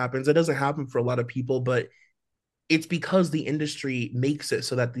that happens. It doesn't happen for a lot of people, but it's because the industry makes it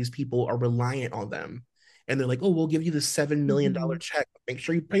so that these people are reliant on them. And they're like, oh, we'll give you the $7 million Mm-hmm. check. Make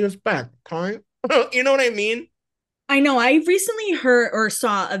sure you pay us back. Okay. You know what I mean? I know. I recently heard or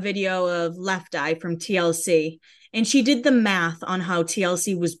saw a video of Left Eye from TLC, and she did the math on how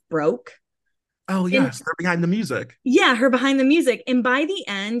TLC was broke. Oh, And yes. They're behind the music. yeah, her behind the music. And by the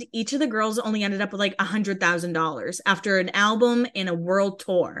end, each of the girls only ended up with like $100,000 after an album and a world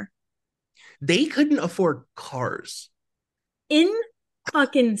tour. They couldn't afford cars. In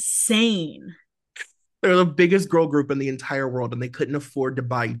fucking sane. They're the biggest girl group in the entire world, and they couldn't afford to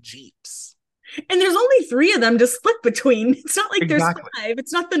buy Jeeps. And there's only three of them to split between. It's not like there's Exactly. five.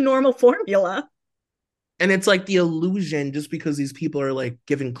 It's not the normal formula. And it's like the illusion, just because these people are like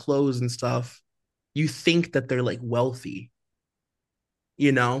giving clothes and stuff, you think that they're like wealthy,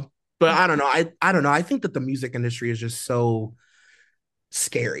 you know? But I don't know. I don't know. I think that the music industry is just so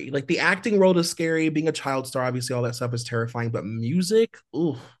scary. Like the acting world is scary. Being a child star, obviously, all that stuff is terrifying. But music,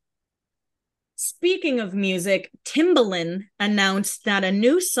 ooh, Speaking of music, Timbaland announced that a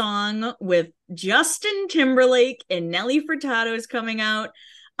new song with Justin Timberlake and Nelly Furtado is coming out.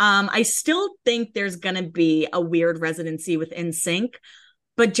 I still think there's gonna be a weird residency with NSYNC,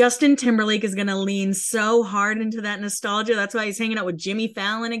 but Justin Timberlake is gonna lean so hard into that nostalgia. That's why he's hanging out with Jimmy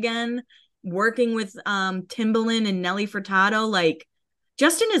Fallon again, working with Timbaland and Nelly Furtado. Like,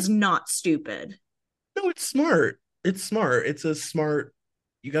 Justin is not stupid. no, it's smart. It's smart. It's a smart.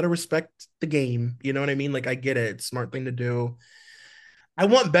 You got to respect the game. You know what I mean? Like I get it. It's a smart thing to do. I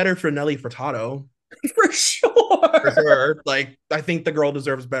want better for Nelly Furtado For for sure. sure. Like I think the girl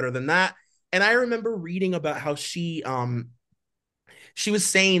deserves better than that. And I remember reading about how she was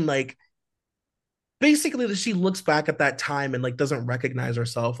saying like basically that she looks back at that time and like doesn't recognize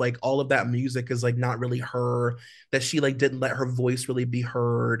herself. Like all of that music is like not really her, that she like didn't let her voice really be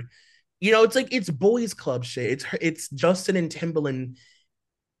heard. It's like it's boys club shit. It's Justin and Timbaland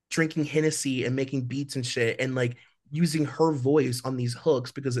drinking Hennessy and making beats and shit, and like using her voice on these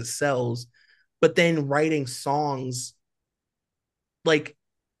hooks because it sells, but then writing songs like,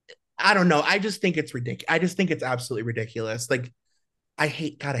 I don't know. I just think it's ridiculous. I just think it's absolutely ridiculous. Like I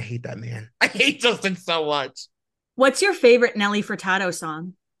hate that man. I hate Justin so much. What's your favorite Nelly Furtado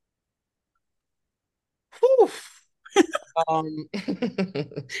song? Whew. Um,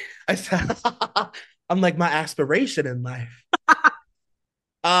 I said, I'm like my aspiration in life.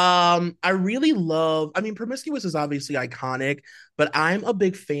 I really love, I mean, Promiscuous is obviously iconic, but I'm a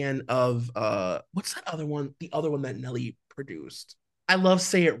big fan of what's that other one? The other one that Nelly produced. I love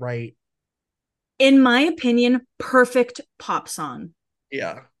Say It Right. In my opinion, perfect pop song.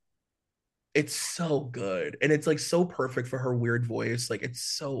 Yeah. It's so good. And it's like so perfect for her weird voice. Like it's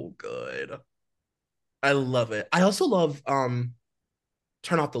so good. I love it. I also love Turn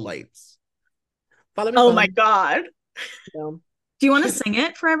Off the Lights. Oh Follow my me God. down. Do you want to sing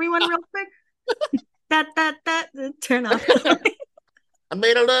it for everyone real quick? That, turn off the light. I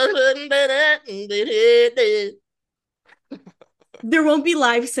made a love. There won't be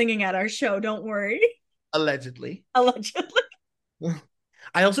live singing at our show, don't worry. Allegedly. Allegedly.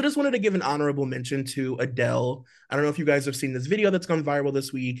 I also just wanted to give an honorable mention to Adele. I don't know if you guys have seen this video that's gone viral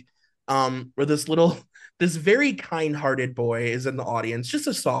this week, where this very kind-hearted boy is in the audience, just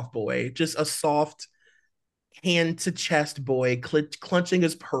a soft boy, just a soft hand to chest boy, clenching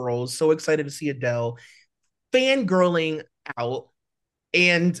his pearls, so excited to see Adele, fangirling out.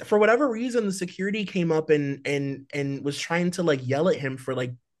 And for whatever reason, the security came up and was trying to like yell at him for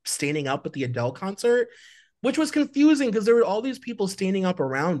like standing up at the Adele concert, which was confusing because there were all these people standing up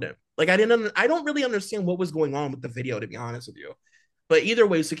around him. Like I don't really understand what was going on with the video, to be honest with you. But either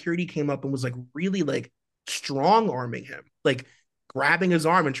way, security came up and was like really like strong arming him, like grabbing his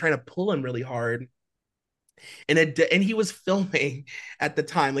arm and trying to pull him really hard. And he was filming at the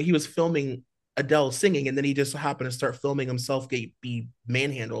time, like he was filming Adele singing, and then he just happened to start filming himself be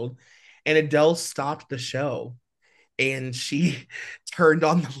manhandled. And Adele stopped the show and she turned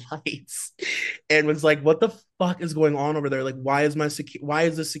on the lights and was like, "What the fuck is going on over there? Like, why is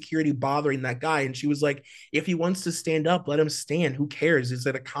the security bothering that guy?" And she was like, "If he wants to stand up, let him stand. Who cares? It's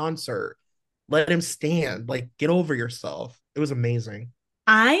at a concert. Let him stand. Like, get over yourself." It was amazing.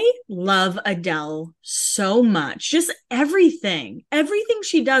 I love Adele so much. Just everything. Everything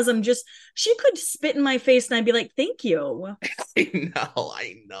she does, she could spit in my face and I'd be like, thank you.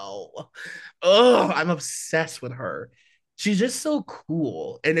 I know. Oh, I'm obsessed with her. She's just so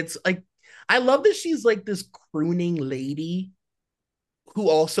cool. And it's like, I love that she's like this crooning lady who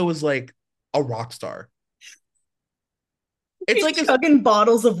also is like a rock star. It's She's like if, chugging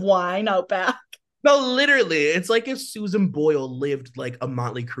bottles of wine out back. no, literally, it's like if Susan Boyle lived like a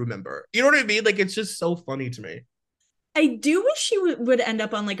Motley Crue member. You know what I mean? Like, it's just so funny to me. I do wish she would end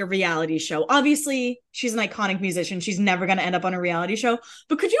up on like a reality show. Obviously, she's an iconic musician. She's never going to end up on a reality show.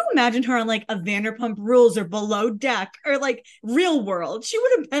 But could you imagine her on like a Vanderpump Rules or Below Deck or like Real World? She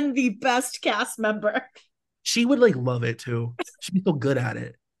would have been the best cast member. She would like love it too. She'd be so good at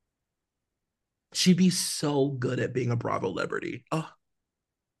it. She'd be so good at being a Bravo celebrity. Oh,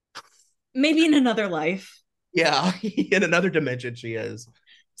 Maybe in another life. yeah. In another dimension, she is.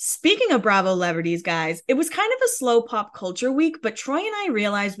 Speaking of Bravo celebrities, guys, it was kind of a slow pop culture week, but Troy and I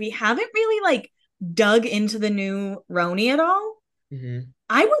realized we haven't really like dug into the new RHONY at all. Mhm.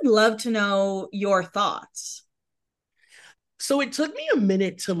 I would love to know your thoughts. So it took me a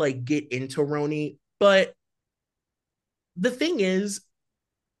minute to like get into RHONY, but the thing is,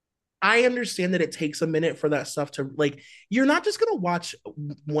 I understand that it takes a minute for that stuff to like, you're not just gonna watch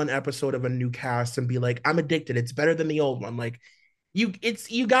one episode of a new cast and be like, I'm addicted. It's better than the old one. Like you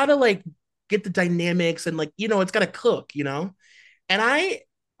gotta like get the dynamics and like, it's gotta cook, And I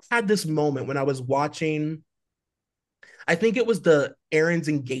had this moment when I was watching, I think it was the Aaron's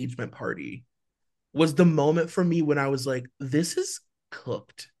engagement party, was the moment for me when I was like, this is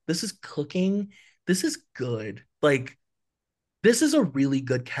cooked. This is cooking. This is good. Like, this is a really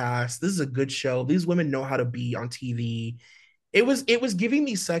good cast. This is a good show. These women know how to be on TV. It was giving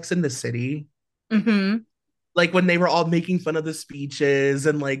me Sex in the City, Mm-hmm. like when they were all making fun of the speeches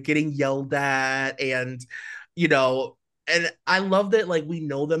and like getting yelled at, and you know and I love that like we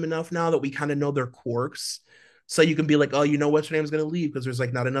know them enough now that we kind of know their quirks, so you can be like, oh, what's her name's gonna leave because there's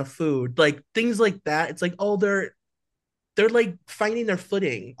like not enough food, like things like that. It's like, oh, they're like finding their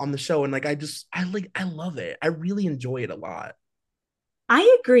footing on the show, and like I love it. I really enjoy it a lot.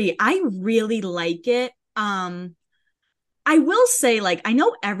 I agree. I really like it. I will say, like, I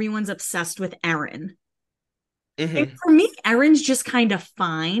know everyone's obsessed with Erin. And Hmm. for me, Erin's just kind of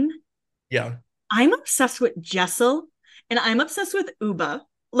fine. Yeah. I'm obsessed with Jessel and I'm obsessed with Uba.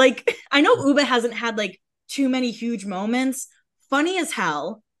 Like, I know Uba hasn't had like too many huge moments. Funny as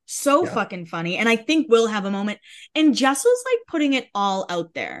hell. So Yeah. fucking funny. And I think we'll have a moment. And Jessel's like putting it all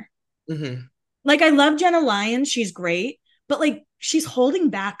out there. Hmm. Like, I love Jenna Lyons. She's great. But like, she's holding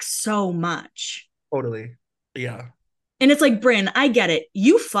back so much. Totally. Yeah. And it's like, Bryn, I get it.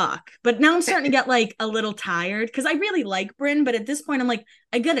 You fuck. But now I'm starting to get like a little tired because I really like Bryn. But at this point, I'm like,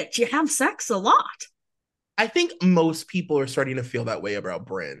 I get it. You have sex a lot. I think most people are starting to feel that way about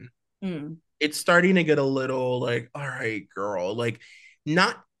Bryn. Mm. It's starting to get a little like, all right, girl, like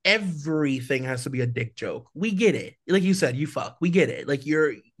not everything has to be a dick joke. We get it. Like you said, you fuck. We get it. Like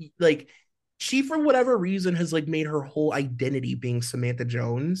you're like, she for whatever reason has like made her whole identity being Samantha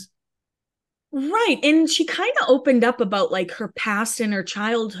Jones. Right. And she kind of opened up about like her past and her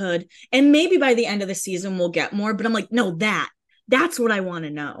childhood. And maybe by the end of the season we'll get more, but I'm like, no, that's what I want to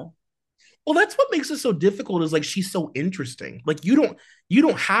know. Well, that's what makes it so difficult is like she's so interesting. Like you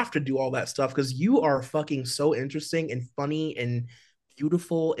don't have to do all that stuff because you are fucking so interesting and funny and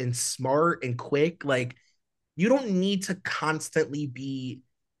beautiful and smart and quick. Like you don't need to constantly be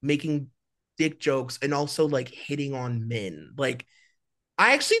making dick jokes and also like hitting on men. Like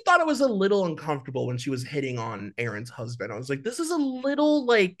I actually thought it was a little uncomfortable when she was hitting on Aaron's husband. I was like, this is a little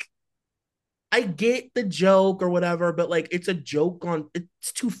like I get the joke or whatever, but like it's a joke on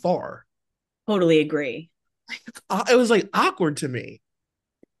it's too far. Totally agree. It was like awkward to me.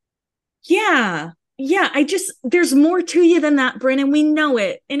 Yeah. Yeah. There's more to you than that, Bryn, and we know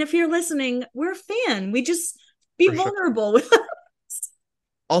it. And if you're listening, we're a fan. We just be For sure. vulnerable with us.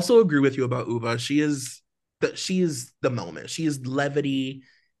 Also agree with you about Uva. She is the moment. She is levity.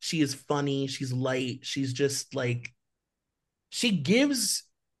 She is funny. She's light. She's just like she gives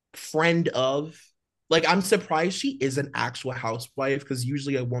friend of like I'm surprised she is an actual housewife because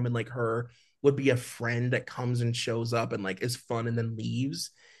usually a woman like her would be a friend that comes and shows up and like is fun and then leaves.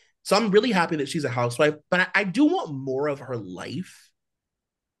 So I'm really happy that she's a housewife, but I do want more of her life.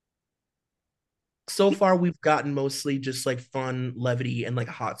 So far we've gotten mostly just like fun levity and like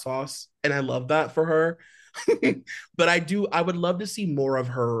hot sauce and I love that for her. But I would love to see more of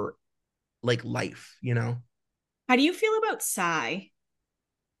her like life. How do you feel about Psy?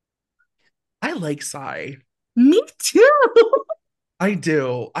 I like Sai. Me too. I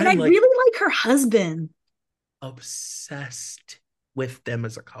do. And I I like really like her husband. obsessed with them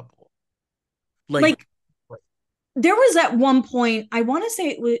as a couple. Like, Like there was at one point, I want to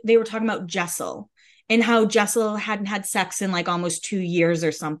say they were talking about Jessel and how Jessel hadn't had sex in like almost 2 years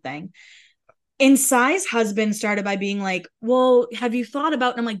or something. And Sai's husband started by being like, well, have you thought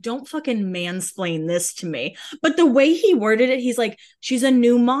about? And I'm like, don't fucking mansplain this to me. But the way he worded it, he's like, she's a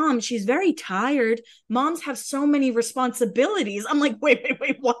new mom. She's very tired. Moms have so many responsibilities. I'm like, wait,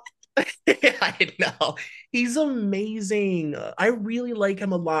 what? I know. He's amazing. I really like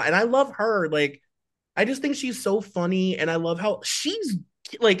him a lot. And I love her. Like, I just think she's so funny. And I love how she's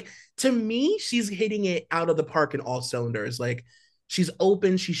like, to me, she's hitting it out of the park in all cylinders. Like, she's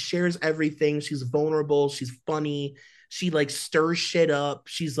open, she shares everything, she's vulnerable, she's funny, she like stirs shit up,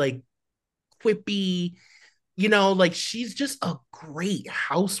 she's like quippy, like she's just a great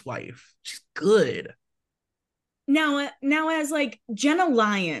housewife. She's good. Now as like Jenna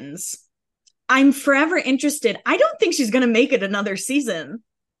Lyons, I'm forever interested. I don't think she's gonna make it another season.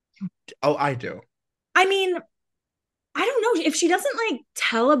 Oh, I do. I mean, I don't know if she doesn't like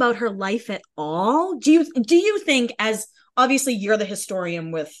tell about her life at all. Do you think, as obviously you're the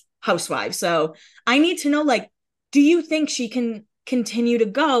historian with Housewives, so I need to know, like, do you think she can continue to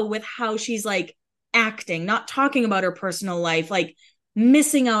go with how she's like acting, not talking about her personal life, like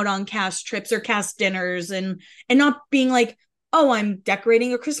missing out on cast trips or cast dinners, and not being like, oh, I'm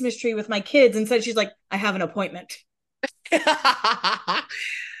decorating a Christmas tree with my kids. Instead, she's like, I have an appointment.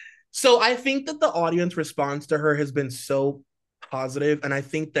 So I think that the audience response to her has been so positive, and I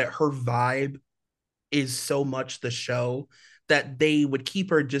think that her vibe is so much the show that they would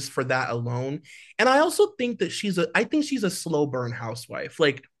keep her just for that alone. And I also think that I think she's a slow burn housewife.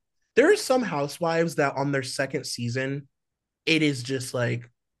 Like there are some housewives that on their second season, it is just like,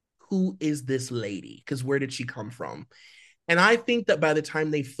 who is this lady? Because where did she come from? And I think that by the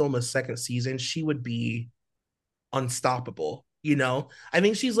time they film a second season, she would be unstoppable. I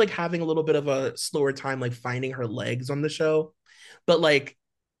think she's like having a little bit of a slower time, like finding her legs on the show. But like,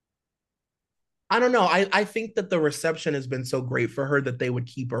 I don't know. I think that the reception has been so great for her that they would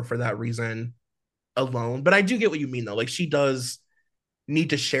keep her for that reason alone. But I do get what you mean though. Like she does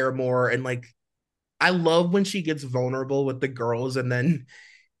need to share more and like I love when she gets vulnerable with the girls and then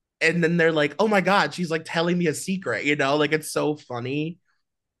they're like, "Oh my god, she's like telling me a secret." Like it's so funny.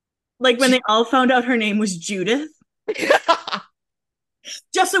 Like when She they all found out her name was Judith.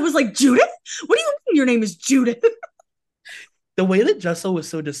 Jessa was like, Judith? What do you mean your name is Judith? The way that Jessel was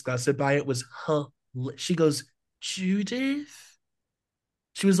so disgusted by it was her. She goes, "Judith?"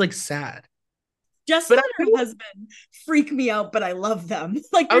 She was like sad. Jessa But and her husband freak me out, but I love them.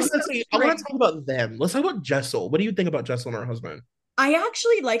 Like I they're was so gonna say, I want to strange. talk about them. Let's talk about Jessel. What do you think about Jessel and her husband? I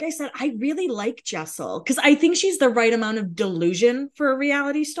actually, like I said, I really like Jessel because I think she's the right amount of delusion for a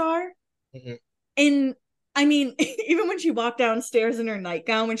reality star. Mhm. And I mean, even when she walked downstairs in her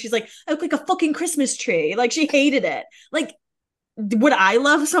nightgown, when she's like, I look like a fucking Christmas tree, like she hated it. Like, would I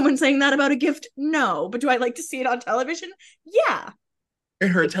love someone saying that about a gift? No. But do I like to see it on television? Yeah.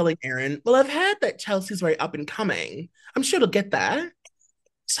 And her telling Aaron, "Well, I've heard that Chelsea's very up and coming. I'm sure to get that."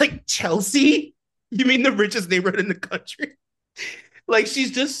 It's like, Chelsea? You mean the richest neighborhood in the country? Like,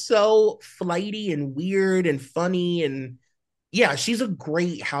 she's just so flighty and weird and funny. And yeah, she's a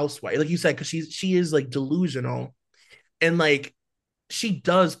great housewife. Like you said, because she is like delusional. And like she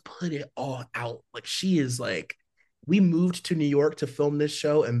does put it all out. Like she is like, we moved to New York to film this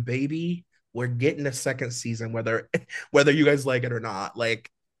show, and baby, we're getting a second season, whether you guys like it or not.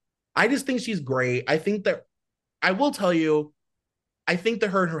 Like, I just think she's great. I think that I will tell you, I think that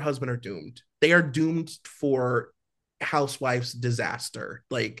her and her husband are doomed. They are doomed for housewives disaster.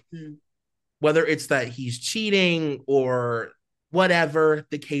 Like, Mm. whether it's that he's cheating or whatever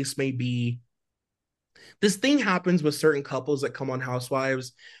the case may be, this thing happens with certain couples that come on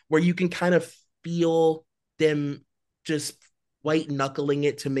Housewives where you can kind of feel them just white knuckling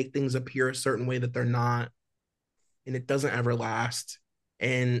it to make things appear a certain way that they're not, and it doesn't ever last.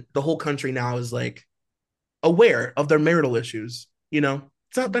 And the whole country now is like aware of their marital issues.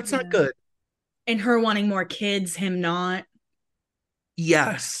 That's not Yeah. good. And her wanting more kids, him not.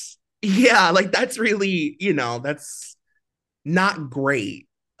 Yes, yeah, like that's really, that's not great.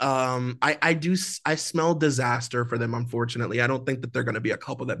 I smell disaster for them, unfortunately. I don't think that they're going to be a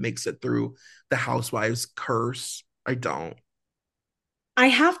couple that makes it through the housewives curse. I don't. I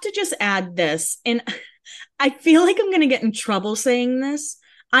have to just add this, and I feel like I'm going to get in trouble saying this.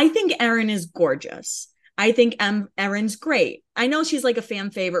 I think Erin is gorgeous. I think Erin's great. I know she's like a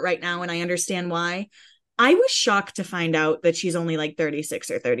fan favorite right now, and I understand why. I was shocked to find out that she's only like 36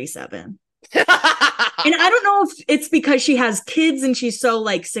 or 37. And I don't know if it's because she has kids and she's so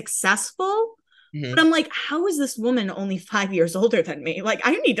like successful, but Mhm. I'm like, how is this woman only 5 years older than me? Like,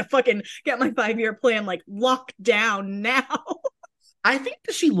 I need to fucking get my 5 year plan like locked down now. I think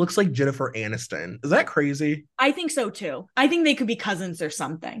that she looks like Jennifer Aniston. Is that crazy? I think so too. I think they could be cousins or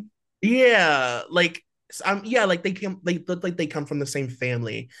something. Yeah, like yeah, like they look like they come from the same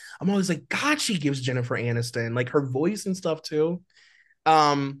family. I'm always like, God, she gives Jennifer Aniston like her voice and stuff too.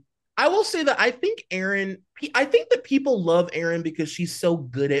 Um, I will say that I think that people love Erin because she's so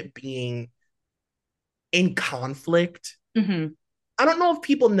good at being in conflict. Mm-hmm. I don't know if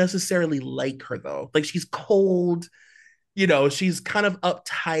people necessarily like her though. Like she's cold, she's kind of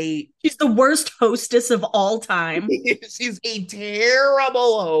uptight. She's the worst hostess of all time. She's a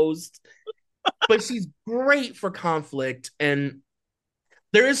terrible host, but she's great for conflict. And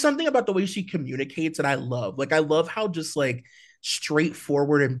there is something about the way she communicates that I love. Like I love how just like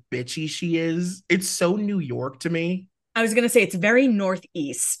straightforward and bitchy she is. It's so New York to me. I was going to say it's very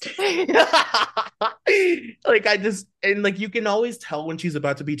Northeast. Like I just and like you can always tell when she's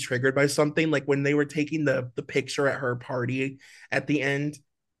about to be triggered by something, like when they were taking the picture at her party at the end.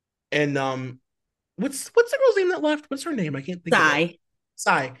 And what's the girl's name that left? What's her name? I can't think of it. Sigh.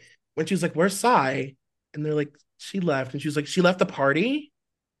 Sai. When she was like, "Where's Sai?" And they're like, "She left." And she was like, "She left the party?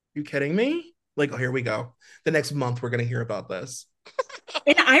 You kidding me?" Like, oh, here we go. The next month we're gonna hear about this.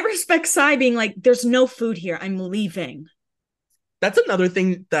 And I respect Sigh being like, there's no food here. I'm leaving. That's another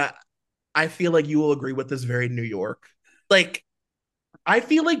thing that I feel like you will agree with is very New York. Like, I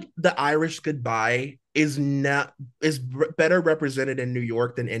feel like the Irish goodbye is better represented in New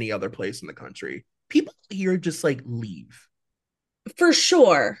York than any other place in the country. People here just like leave. For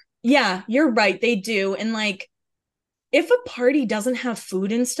sure. Yeah, you're right. They do. And like, if a party doesn't have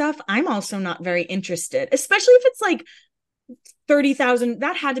food and stuff, I'm also not very interested, especially if it's like 30,000.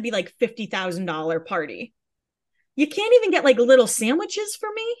 That had to be like $50,000 party. You can't even get like little sandwiches for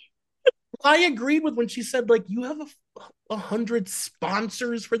me. I agreed with when she said like you have 100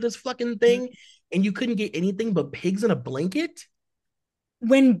 sponsors for this fucking thing, and you couldn't get anything but pigs in a blanket.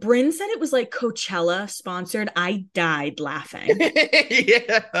 When Bryn said it was like Coachella sponsored, I died laughing.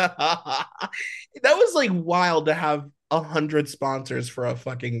 Yeah, that was like wild to have 100 sponsors for a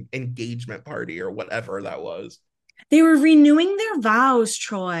fucking engagement party or whatever that was. They were renewing their vows,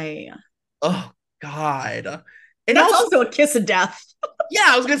 Troy. Oh God. And That's also, also a kiss of death. yeah,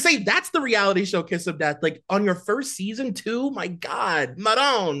 I was gonna say that's the reality show Kiss of Death. Like on your first season too. My God,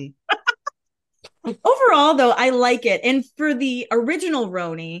 Maron. Overall, though, I like it. And for the original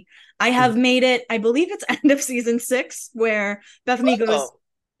RHONY, I have made it, I believe it's end of season 6, where Bethany goes, Oh,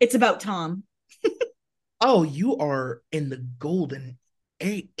 it's about Tom. oh, you are in the golden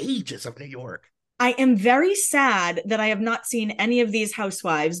ages of New York. I am very sad that I have not seen any of these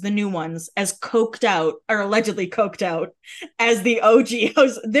housewives, the new ones, as coked out or allegedly coked out as the OG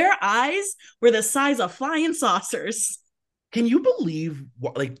house. Their eyes were the size of flying saucers. Can you believe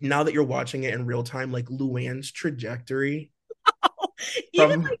like now that you're watching it in real time, like Luann's trajectory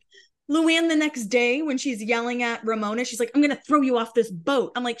Even from like Luann the next day when she's yelling at Ramona, she's like, I'm going to throw you off this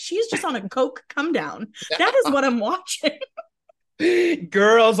boat. I'm like, she's just on a coke come down. That is what I'm watching.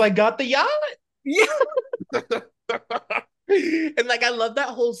 Girls, I got the yacht. Yeah. And like I love that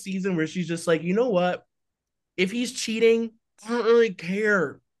whole season where she's just like, you know what? If he's cheating, I don't really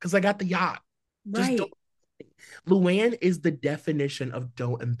care because I got the yacht. Just don't. Right. Luann is the definition of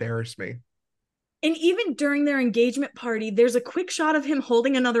don't embarrass me. And even during their engagement party, there's a quick shot of him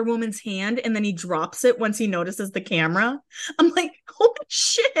holding another woman's hand and then he drops it once he notices the camera. I'm like, holy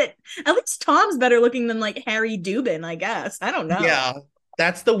shit. At least Tom's better looking than like Harry Dubin, I guess. I don't know. Yeah,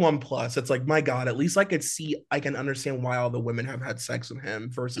 that's the one plus. It's like, my God, at least I can understand why all the women have had sex with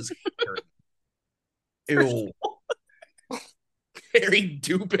him versus Harry. For Ew, sure. Harry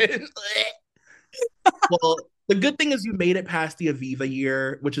Dubin. Well, the good thing is you made it past the Aviva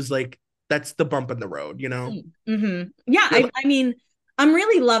year, which is like, that's the bump in the road, you know? Mm-hmm. Yeah, You're like, I mean, I'm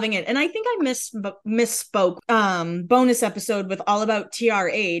really loving it. And I think I misspoke bonus episode with all about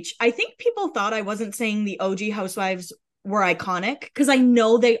TRH. I think people thought I wasn't saying the OG housewives were iconic because I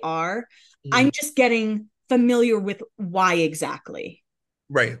know they are. I'm mm, just getting familiar with why exactly.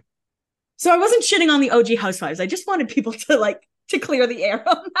 right. So I wasn't shitting on the OG housewives. I just wanted people to like to clear the air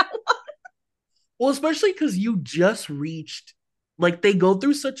on that. Well, especially because you just reached, like, they go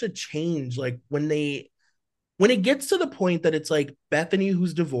through such a change. Like, when it gets to the point that it's like Bethany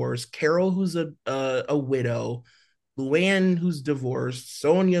who's divorced, Carol who's a widow, Luann who's divorced,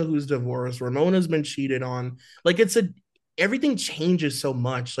 Sonia who's divorced, Ramona's been cheated on. Like everything changes so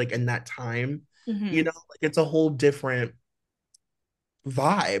much like in that time. You Mm-hmm. know, like it's a whole different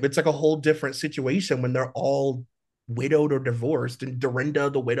vibe. It's like a whole different situation when they're all widowed or divorced and Dorinda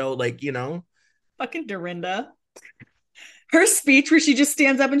the widow, like, you know. Fucking Dorinda. Her speech where she just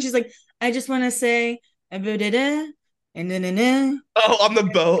stands up and she's like, I just want to say, and then Oh, on the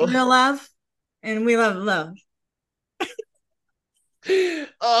boat. we love and we love love.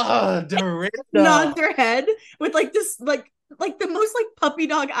 Oh, Dorinda. Nods her head with like this, like the most like puppy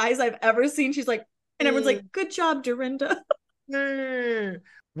dog eyes I've ever seen. She's like, and everyone's like, good job, Dorinda.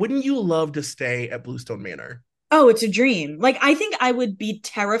 Wouldn't you love to stay at Bluestone Manor? Oh, it's a dream. Like, I think I would be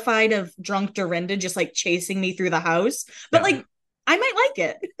terrified of drunk Dorinda just like chasing me through the house, but Yeah. like, I might like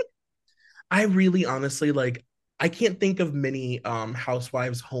it. I really honestly like I can't think of many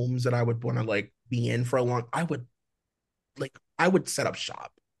housewives homes that I would want to like be in for a long I would set up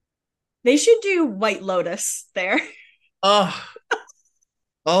shop. They should do White Lotus there. Oh,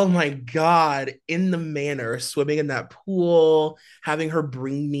 oh my God. In the manor, swimming in that pool, having her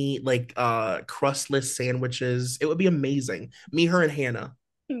bring me like crustless sandwiches. It would be amazing. Me, her, and Hannah.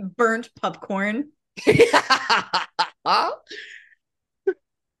 Burnt popcorn.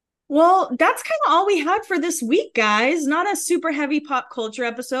 Well, that's kind of all we had for this week, guys. Not a super heavy pop culture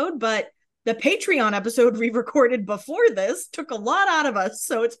episode, but the Patreon episode we recorded before this took a lot out of us,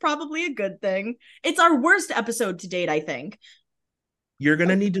 so it's probably a good thing. It's our worst episode to date, I think. You're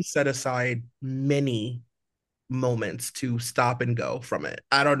gonna need to set aside many moments to stop and go from it.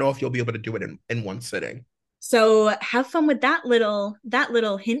 I don't know if you'll be able to do it in one sitting. So have fun with that little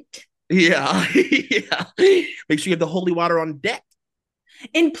hint. Yeah. Yeah. Make sure you have the holy water on deck.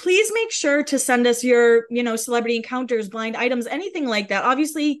 And please make sure to send us your, celebrity encounters, blind items, anything like that.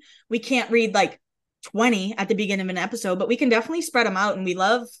 Obviously, we can't read like 20 at the beginning of an episode, but we can definitely spread them out and we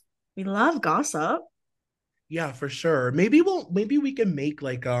love gossip. Yeah, for sure. Maybe we can make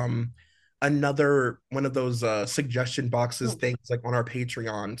like another one of those suggestion boxes things like on our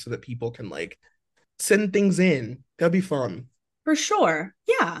Patreon so that people can like send things in. That'd be fun. For sure.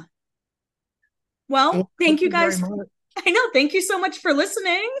 Yeah. Well, Well, thank thank you you very guys. much. I know. Thank you so much for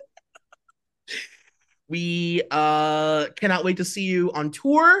listening. We cannot wait to see you on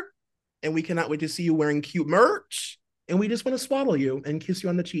tour, and we cannot wait to see you wearing cute merch. And we just want to swaddle you and kiss you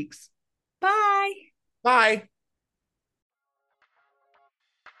on the cheeks. Bye. Bye.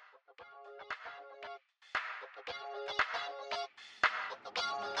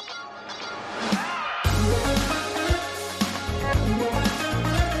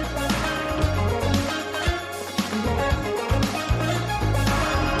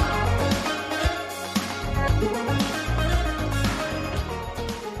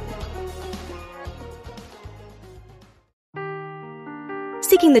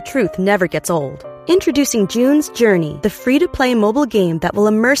 Seeking the truth never gets old. Introducing June's Journey, the free-to-play mobile game that will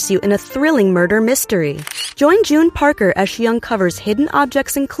immerse you in a thrilling murder mystery. Join June Parker as she uncovers hidden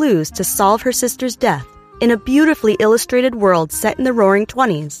objects and clues to solve her sister's death in a beautifully illustrated world set in the Roaring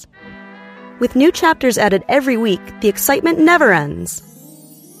 '20s. With new chapters added every week, the excitement never ends.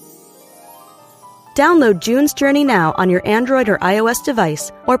 Download June's Journey now on your Android or iOS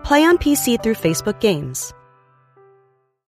device or play on PC through Facebook Games.